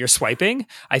 when you're swiping,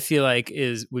 I feel like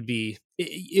it would be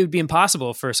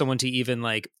impossible for someone to even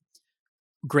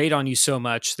grate on you so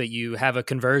much that you have a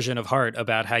conversion of heart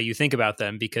about how you think about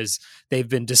them because they've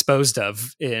been disposed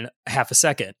of in half a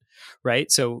second.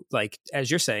 Right. So as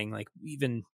you're saying,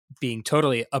 even being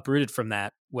totally uprooted from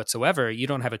that whatsoever, you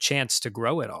don't have a chance to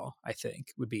grow at all, I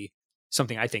think would be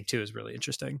something I think too is really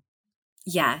interesting.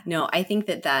 Yeah, no, I think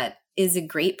that is a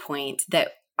great point,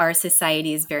 that our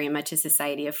society is very much a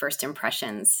society of first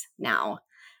impressions now.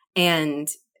 And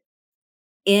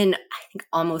in, I think,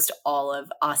 almost all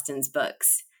of Austen's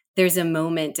books, there's a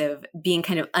moment of being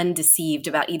kind of undeceived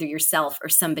about either yourself or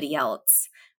somebody else,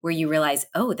 where you realize,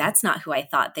 oh, that's not who I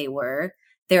thought they were.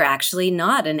 They're actually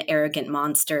not an arrogant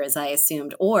monster as I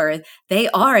assumed, or they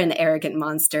are an arrogant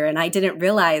monster and I didn't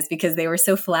realize because they were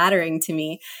so flattering to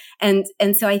me. And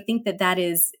so I think that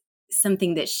is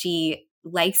something that she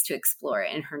likes to explore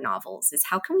in her novels, is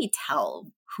how can we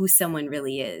tell who someone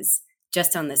really is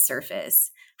just on the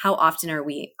surface? How often are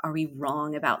we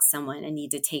wrong about someone and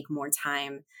need to take more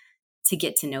time to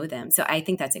get to know them? So I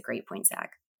think that's a great point,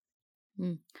 Zach.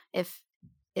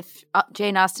 If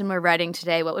Jane Austen were writing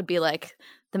today, what would be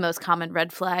the most common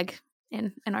red flag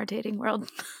in our dating world?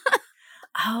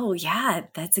 Oh, yeah,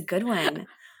 that's a good one.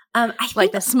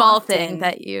 Like the small thing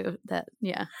that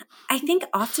I think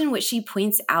often what she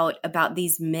points out about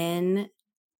these men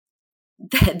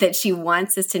that she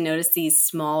wants us to notice these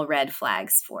small red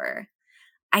flags for,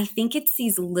 I think it's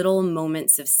these little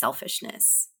moments of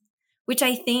selfishness, which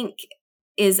I think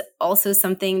is also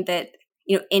something that,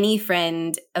 any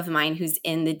friend of mine who's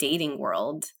in the dating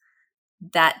world,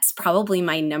 that's probably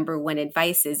my number one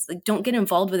advice is like, don't get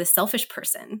involved with a selfish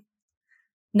person.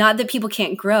 Not that people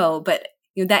can't grow, but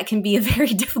that can be a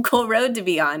very difficult road to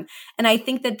be on. And I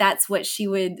think that that's what she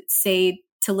would say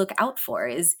to look out for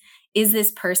is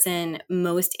this person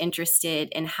most interested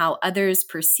in how others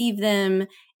perceive them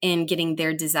and getting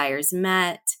their desires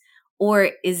met?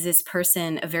 Or is this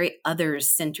person a very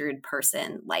others-centered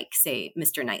person, like, say,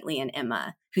 Mr. Knightley and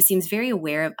Emma, who seems very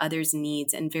aware of others'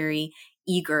 needs and very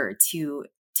eager to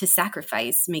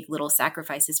sacrifice, make little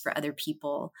sacrifices for other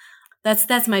people?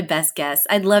 That's my best guess.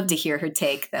 I'd love to hear her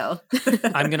take, though.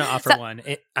 I'm going to offer one.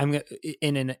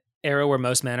 In an era where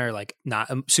most men are like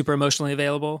not super emotionally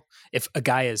available, if a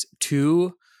guy is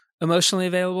too emotionally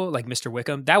available, like Mr.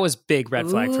 Wickham, that was big red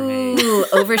flag for me. Ooh,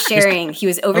 oversharing. He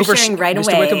was oversharing right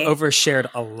away. Mr. Wickham overshared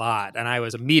a lot, and I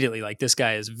was immediately like, this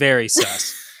guy is very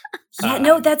sus. Yeah,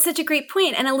 no, that's such a great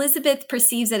point. And Elizabeth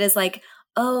perceives it as like,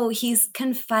 oh, he's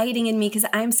confiding in me because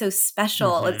I'm so special.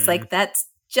 Mm-hmm. It's like, that's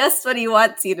just what he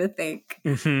wants you to think.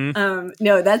 Mm-hmm.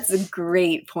 No, that's a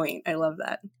great point. I love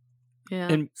that. Yeah.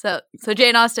 And so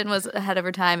Jane Austen was ahead of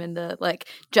her time in the like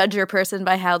judge your person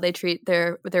by how they treat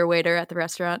their waiter at the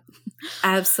restaurant.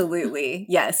 Absolutely.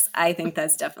 Yes, I think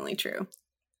that's definitely true.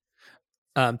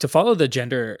 To follow the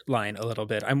gender line a little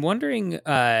bit, I'm wondering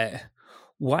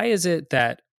why is it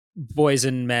that boys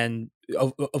and men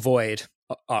avoid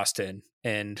Austen,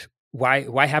 and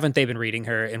why haven't they been reading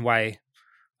her, and why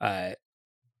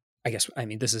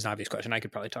this is an obvious question. I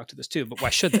could probably talk to this too, but why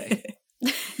should they?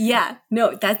 Yeah,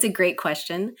 no, that's a great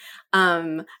question.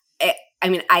 I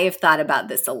have thought about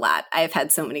this a lot. I've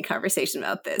had so many conversations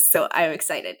about this, so I'm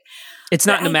excited. It's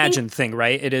not an imagined thing,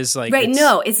 right? It is like... Right,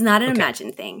 no, it's not an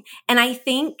imagined thing. And I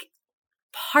think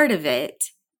part of it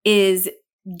is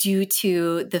due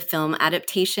to the film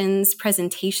adaptation's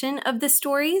presentation of the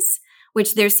stories,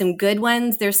 which there's some good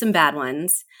ones, there's some bad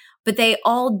ones, but they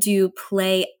all do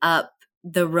play up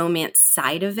the romance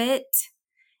side of it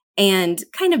and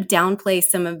kind of downplay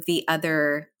some of the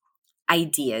other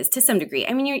ideas to some degree.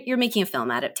 I mean, you're making a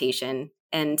film adaptation,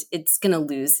 and it's going to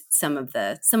lose some of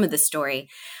the story.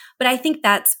 But I think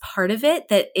that's part of it,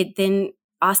 that it then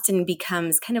Austen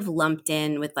becomes kind of lumped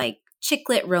in with like chick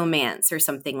lit romance or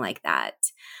something like that.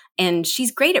 And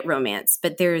she's great at romance,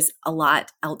 but there's a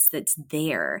lot else that's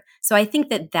there. So I think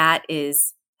that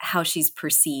is how she's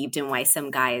perceived and why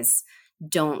some guys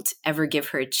don't ever give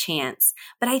her a chance.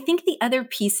 But I think the other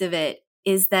piece of it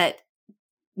is that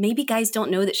maybe guys don't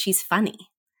know that she's funny.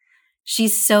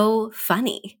 She's so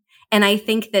funny. And I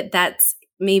think that's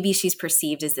maybe she's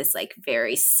perceived as this like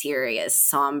very serious,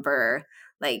 somber,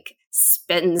 like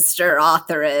spinster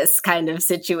authoress kind of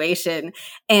situation.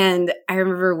 And I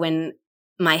remember when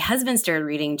my husband started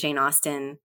reading Jane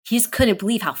Austen, he just couldn't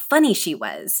believe how funny she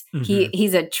was. Mm-hmm.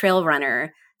 He's a trail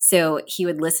runner, so he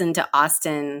would listen to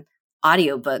Austen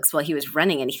audiobooks while he was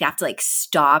running, and he'd have to like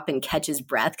stop and catch his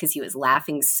breath because he was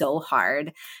laughing so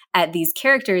hard at these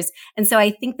characters. And so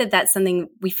I think that's something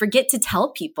we forget to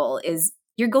tell people is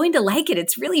you're going to like it.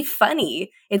 It's really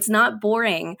funny. It's not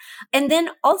boring. And then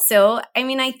also,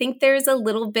 I think there's a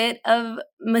little bit of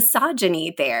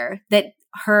misogyny there, that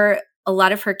a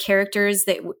lot of her characters,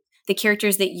 that the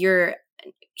characters that you're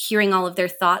hearing all of their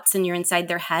thoughts and you're inside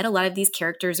their head, a lot of these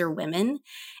characters are women.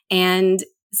 And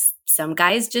some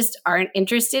guys just aren't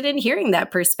interested in hearing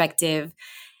that perspective.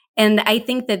 And I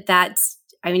think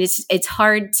it's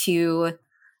hard to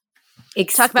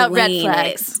explain. Talk about red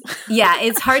flags. Yeah,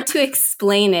 it's hard to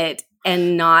explain it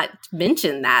and not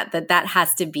mention that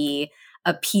has to be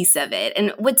a piece of it.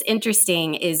 And what's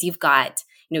interesting is you've got,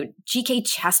 G.K.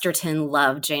 Chesterton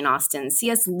loved Jane Austen.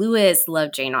 C.S. Lewis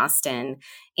loved Jane Austen.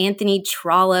 Anthony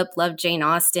Trollope loved Jane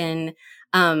Austen.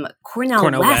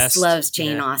 Cornel West loves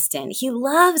Jane Austen. He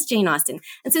loves Jane Austen.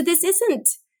 And so it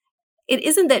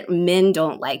isn't that men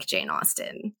don't like Jane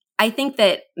Austen. I think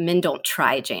that men don't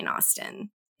try Jane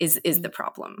Austen is the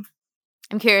problem.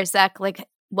 I'm curious, Zach, like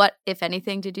what, if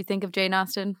anything, did you think of Jane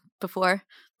Austen before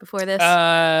this?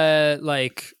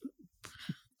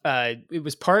 It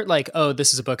was part like, oh,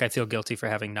 this is a book I feel guilty for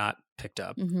having not picked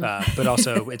up. Mm-hmm. But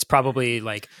also it's probably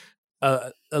like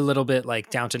a little bit like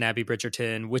Downton Abbey,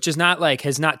 Bridgerton, which is not like,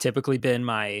 has not typically been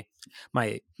the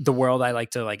world I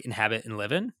like to like inhabit and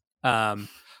live in. But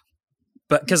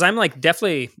But because I'm like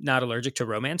definitely not allergic to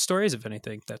romance stories. If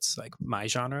anything, that's like my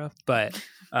genre. But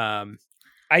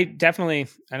I definitely,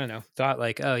 I don't know, thought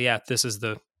like, oh yeah, this is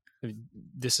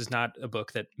not a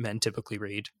book that men typically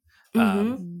read.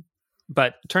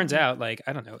 But turns out, like,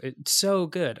 I don't know, it's so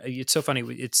good. It's so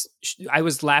funny. I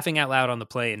was laughing out loud on the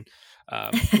plane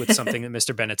with something that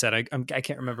Mr. Bennett said. I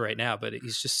can't remember right now, but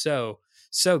he's just so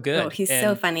good. Oh, he's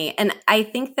so funny. And I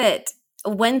think that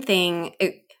one thing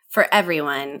for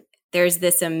everyone, there's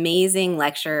this amazing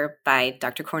lecture by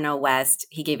Dr. Cornel West.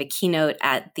 He gave a keynote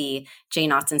at the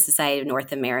Jane Austen Society of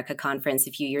North America conference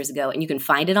a few years ago, and you can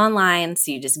find it online.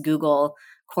 So you just Google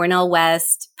Cornel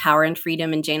West, Power and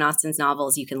Freedom in Jane Austen's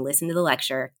novels. You can listen to the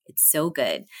lecture. It's so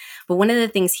good. But one of the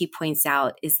things he points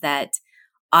out is that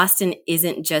Austen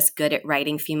isn't just good at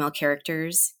writing female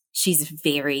characters. She's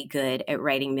very good at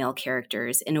writing male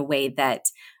characters in a way that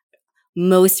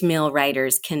most male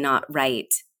writers cannot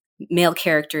write male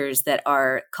characters that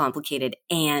are complicated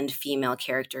and female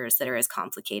characters that are as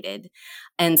complicated.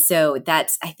 And so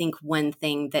that's, I think, one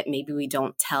thing that maybe we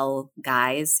don't tell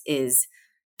guys is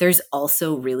there's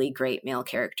also really great male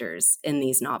characters in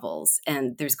these novels.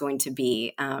 And there's going to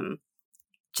be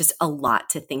just a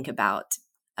lot to think about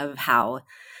of how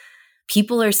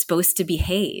people are supposed to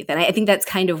behave. And I think that's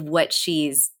kind of what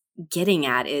she's getting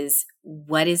at is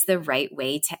what is the right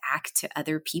way to act to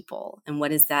other people? And what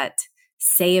does that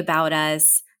say about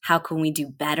us? How can we do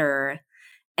better?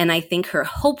 And I think her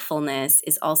hopefulness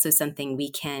is also something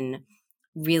we can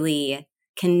really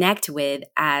connect with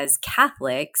as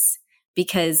Catholics,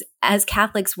 because as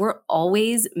Catholics, we're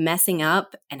always messing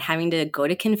up and having to go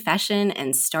to confession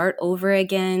and start over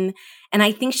again. And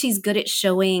I think she's good at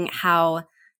showing how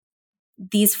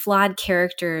these flawed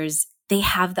characters, they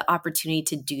have the opportunity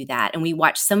to do that. And we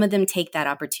watch some of them take that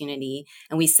opportunity,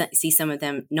 and we see some of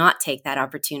them not take that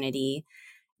opportunity.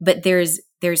 But there's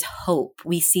hope.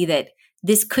 We see that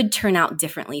this could turn out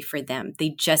differently for them.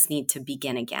 They just need to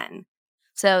begin again.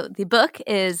 So the book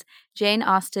is Jane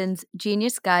Austen's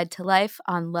Genius Guide to Life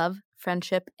on Love,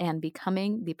 Friendship, and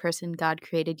Becoming the Person God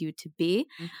Created You to Be.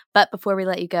 But before we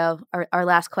let you go, our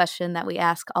last question that we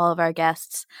ask all of our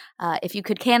guests, if you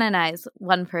could canonize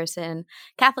one person,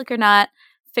 Catholic or not,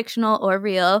 fictional or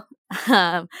real,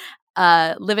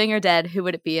 living or dead, who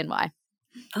would it be and why?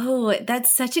 Oh,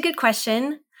 that's such a good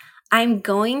question. I'm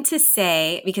going to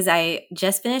say, because I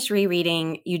just finished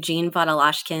rereading Eugene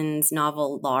Vodolazkin's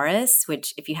novel Laurus,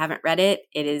 which if you haven't read it,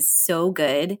 it is so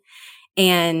good.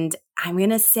 And I'm going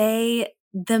to say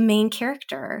the main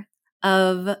character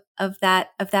of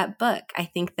that book. I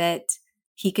think that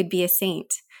he could be a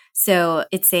saint. So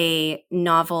it's a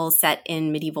novel set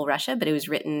in medieval Russia, but it was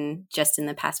written just in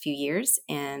the past few years.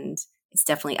 And it's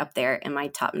definitely up there in my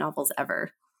top novels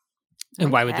ever. And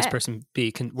why would this person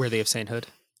be worthy of sainthood?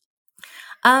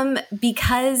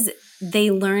 Because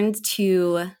they learned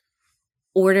to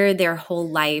order their whole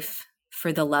life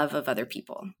for the love of other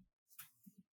people.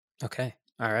 Okay.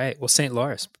 All right. Well, St.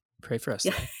 Laurus, pray for us.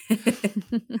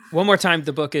 One more time,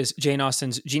 the book is Jane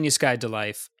Austen's Genius Guide to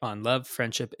Life on Love,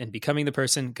 Friendship, and Becoming the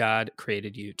Person God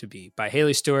Created You to Be by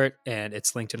Haley Stewart, and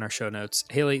it's linked in our show notes.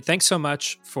 Haley, thanks so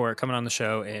much for coming on the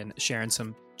show and sharing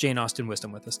some Jane Austen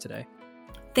wisdom with us today.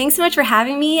 Thanks so much for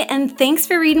having me, and thanks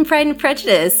for reading Pride and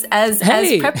Prejudice as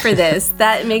prep for this.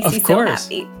 That makes me so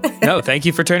happy. No, thank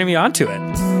you for turning me on to it.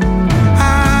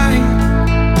 I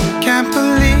can't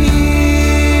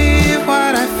believe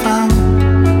what I found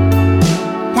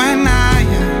when I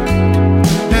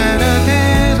let a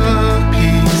little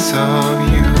piece of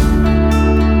you,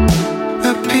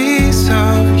 a piece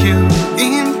of you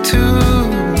into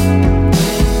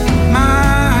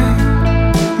my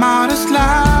modest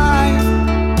life.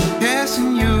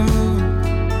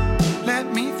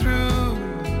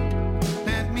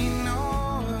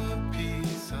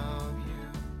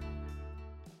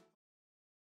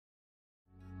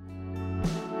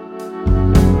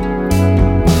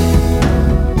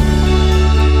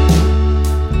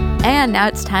 And now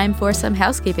it's time for some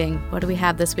housekeeping. What do we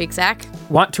have this week, Zach?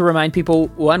 Want to remind people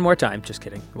one more time, just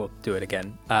kidding, we'll do it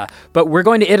again. But we're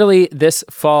going to Italy this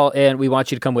fall, and we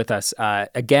want you to come with us.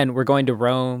 Again, we're going to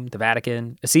Rome, the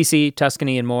Vatican, Assisi,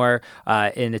 Tuscany, and more.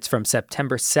 And it's from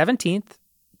September 17th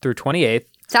through 28th.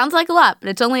 Sounds like a lot, but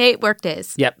it's only 8 work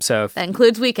days. Yep. So that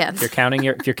includes weekends. If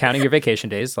you're counting your vacation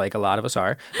days, like a lot of us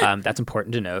are, that's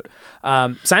important to note.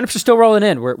 Signups are still rolling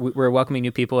in. We're welcoming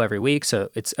new people every week, so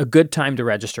it's a good time to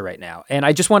register right now. And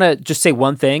I just want to say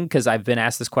one thing, because I've been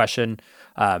asked this question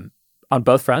on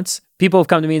both fronts. People have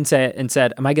come to me and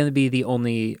said, "Am I going to be the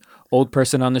only old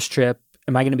person on this trip?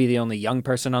 am I going to be the only young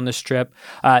person on this trip?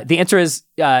 The answer is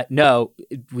no.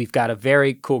 We've got a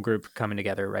very cool group coming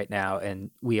together right now,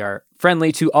 and we are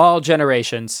friendly to all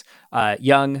generations,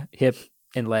 young, hip,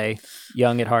 and lay,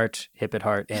 young at heart, hip at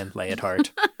heart, and lay at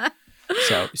heart.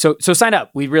 So sign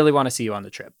up. We really want to see you on the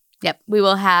trip. Yep. We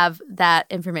will have that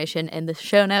information in the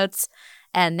show notes.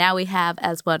 And now we have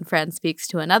As One Friend Speaks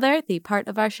to Another, the part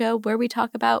of our show where we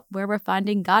talk about where we're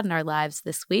finding God in our lives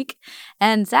this week.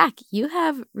 And Zach, you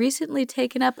have recently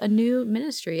taken up a new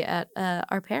ministry at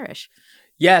our parish.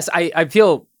 Yes, I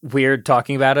feel weird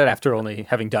talking about it after only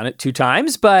having done it 2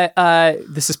 times, but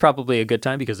this is probably a good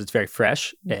time because it's very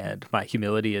fresh and my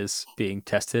humility is being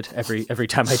tested every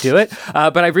time I do it.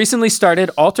 But I've recently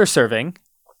started altar serving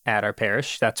at our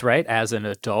parish. That's right. As an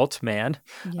adult man,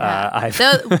 so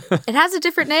it has a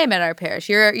different name at our parish.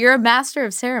 You're a master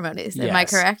of ceremonies. Am I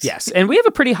correct? Yes, and we have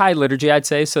a pretty high liturgy, I'd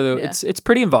say. So it's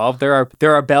pretty involved. There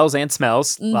are bells and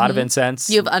smells. A lot of incense.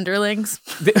 You have underlings.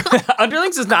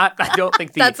 Underlings is not. I don't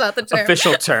think that's not the term.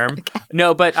 Official term. Okay.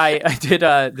 No, but I did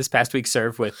this past week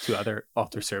serve with 2 other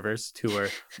altar servers who were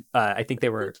I think they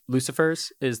were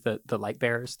Lucifers, is the light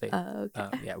bearers. They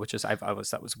which is I always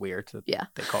thought was weird.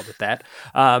 They called it that.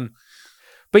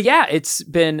 But yeah, it's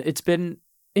been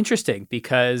interesting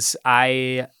because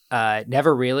I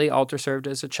never really altar served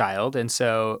as a child, and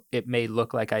so it may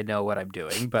look like I know what I'm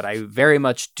doing, but I very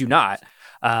much do not.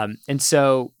 And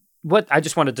so what I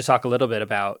just wanted to talk a little bit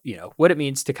about, what it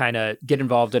means to kind of get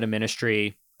involved in a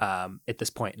ministry at this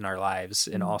point in our lives,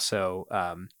 and also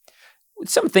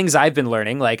some things I've been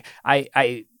learning. Like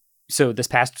so this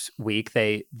past week,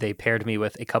 they paired me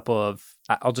with a couple of,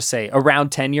 I'll just say,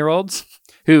 around 10-year-olds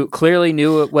who clearly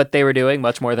knew what they were doing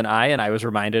much more than I. And I was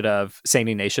reminded of St.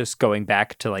 Ignatius going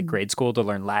back to grade school to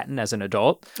learn Latin as an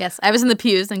adult. Yes, I was in the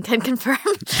pews and can confirm.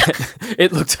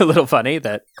 It looked a little funny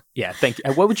that, thank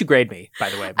you. What would you grade me, by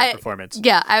the way, my performance?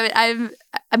 Yeah,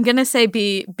 I'm going to say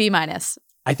B-.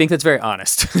 I think that's very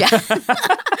honest. Yeah.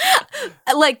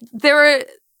 There were...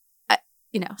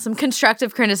 some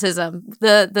constructive criticism.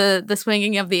 The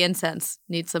swinging of the incense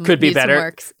needs some better. Some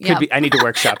work. Could be. I need to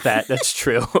workshop that. That's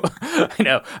true. I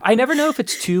know. I never know if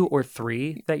it's 2 or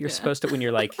 3 that you're supposed to when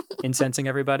you're incensing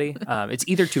everybody. It's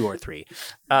either 2 or 3.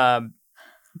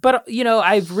 But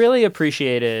I've really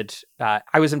appreciated.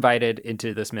 I was invited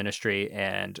into this ministry,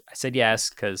 and I said yes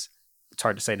because it's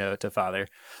hard to say no to Father.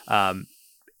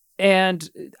 And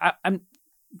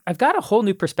I've got a whole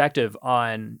new perspective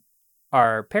on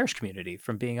our parish community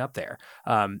from being up there.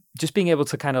 Just being able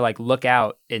to kind of look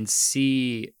out and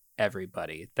see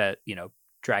everybody that,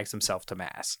 drags himself to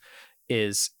mass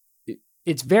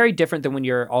it's very different than when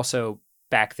you're also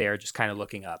back there just kind of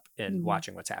looking up and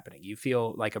watching what's happening. You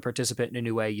feel like a participant in a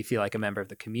new way. You feel like a member of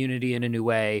the community in a new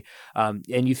way.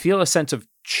 And you feel a sense of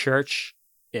church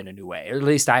in a new way, or at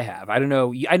least I have. I don't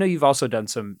know. I know you've also done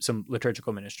some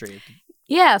liturgical ministry.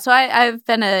 Yeah. So I've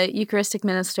been a Eucharistic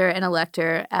minister and a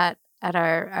lector at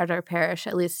our parish,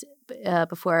 at least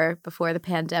before the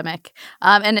pandemic,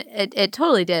 and it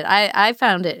totally did. I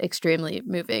found it extremely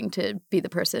moving to be the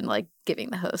person giving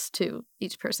the host to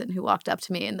each person who walked up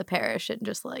to me in the parish, and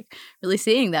just really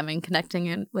seeing them and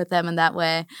connecting with them in that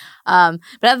way. But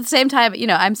at the same time,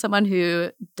 I'm someone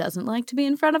who doesn't like to be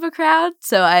in front of a crowd,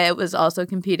 so I was also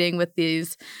competing with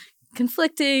these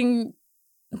conflicting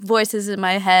voices in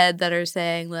my head that are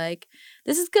saying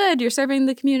this is good, you're serving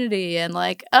the community, and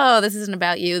oh, this isn't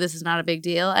about you, this is not a big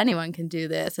deal, anyone can do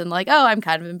this, and oh, I'm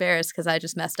kind of embarrassed because I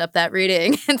just messed up that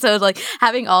reading. And so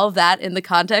having all of that in the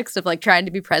context of trying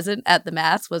to be present at the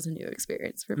mass was a new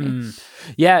experience for me.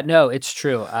 Yeah, no, it's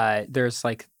true. There's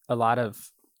a lot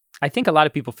of, I think a lot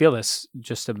of people feel this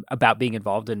just about being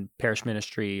involved in parish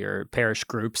ministry or parish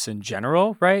groups in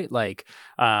general, right?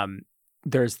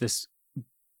 There's this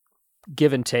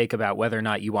give and take about whether or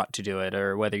not you want to do it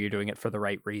or whether you're doing it for the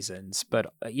right reasons.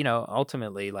 But,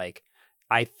 ultimately,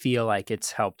 I feel like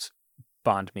it's helped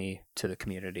bond me to the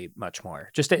community much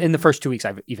more. Just in the first 2 weeks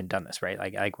I've even done this, right?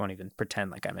 I won't even pretend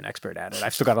like I'm an expert at it.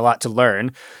 I've still got a lot to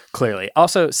learn, clearly.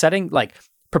 Also,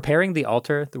 preparing the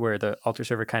altar, where the altar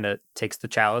server kind of takes the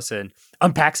chalice and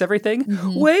unpacks everything,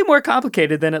 way more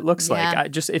complicated than it looks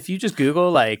like. If you just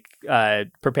Google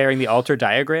preparing the altar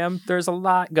diagram, there's a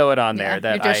lot going on there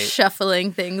that you're just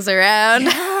shuffling things around.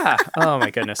 Yeah. Oh my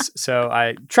goodness. So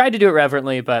I tried to do it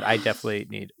reverently, but I definitely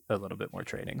need a little bit more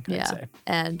training, I'd say.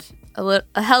 And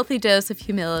a healthy dose of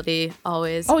humility,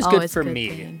 always good for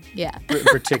me. thing. Yeah. In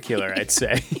particular, I'd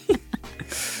say.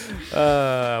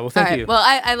 Well, thank you. Well,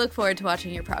 I look forward to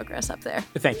watching your progress up there.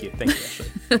 Thank you, Ashley.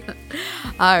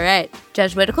 All right.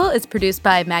 Jesuitical is produced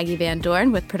by Maggie Van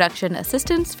Dorn with production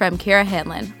assistance from Kira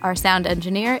Hanlon. Our sound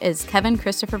engineer is Kevin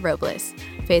Christopher Robles.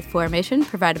 Faith formation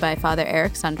provided by Father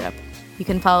Eric Sundrup. You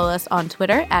can follow us on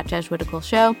Twitter at Jesuitical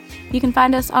Show. You can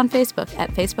find us on Facebook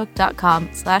at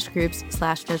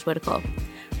facebook.com/groups/Jesuitical.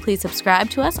 Please subscribe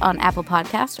to us on Apple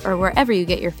Podcasts or wherever you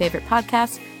get your favorite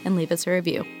podcasts and leave us a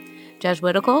review.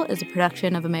 Jesuitical is a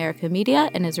production of America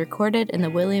Media and is recorded in the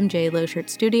William J. Loschert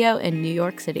Studio in New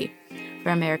York City. For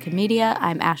America Media,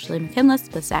 I'm Ashley McKinless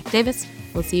with Zach Davis.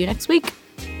 We'll see you next week.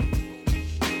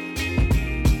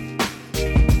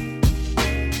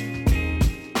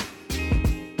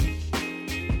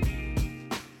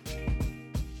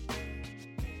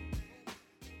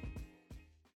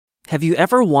 Have you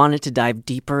ever wanted to dive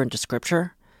deeper into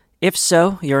Scripture? If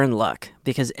so, you're in luck,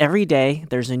 because every day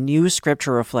there's a new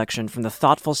Scripture reflection from the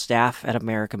thoughtful staff at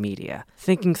America Media,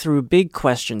 thinking through big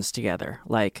questions together,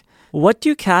 like, what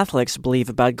do Catholics believe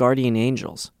about guardian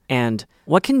angels? And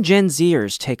what can Gen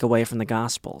Zers take away from the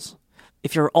Gospels?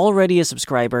 If you're already a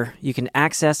subscriber, you can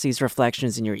access these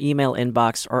reflections in your email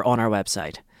inbox or on our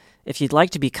website. If you'd like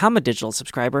to become a digital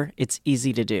subscriber, it's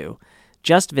easy to do.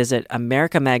 Just visit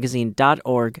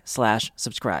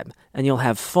americamagazine.org/subscribe, and you'll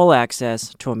have full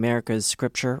access to America's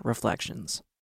Scripture reflections.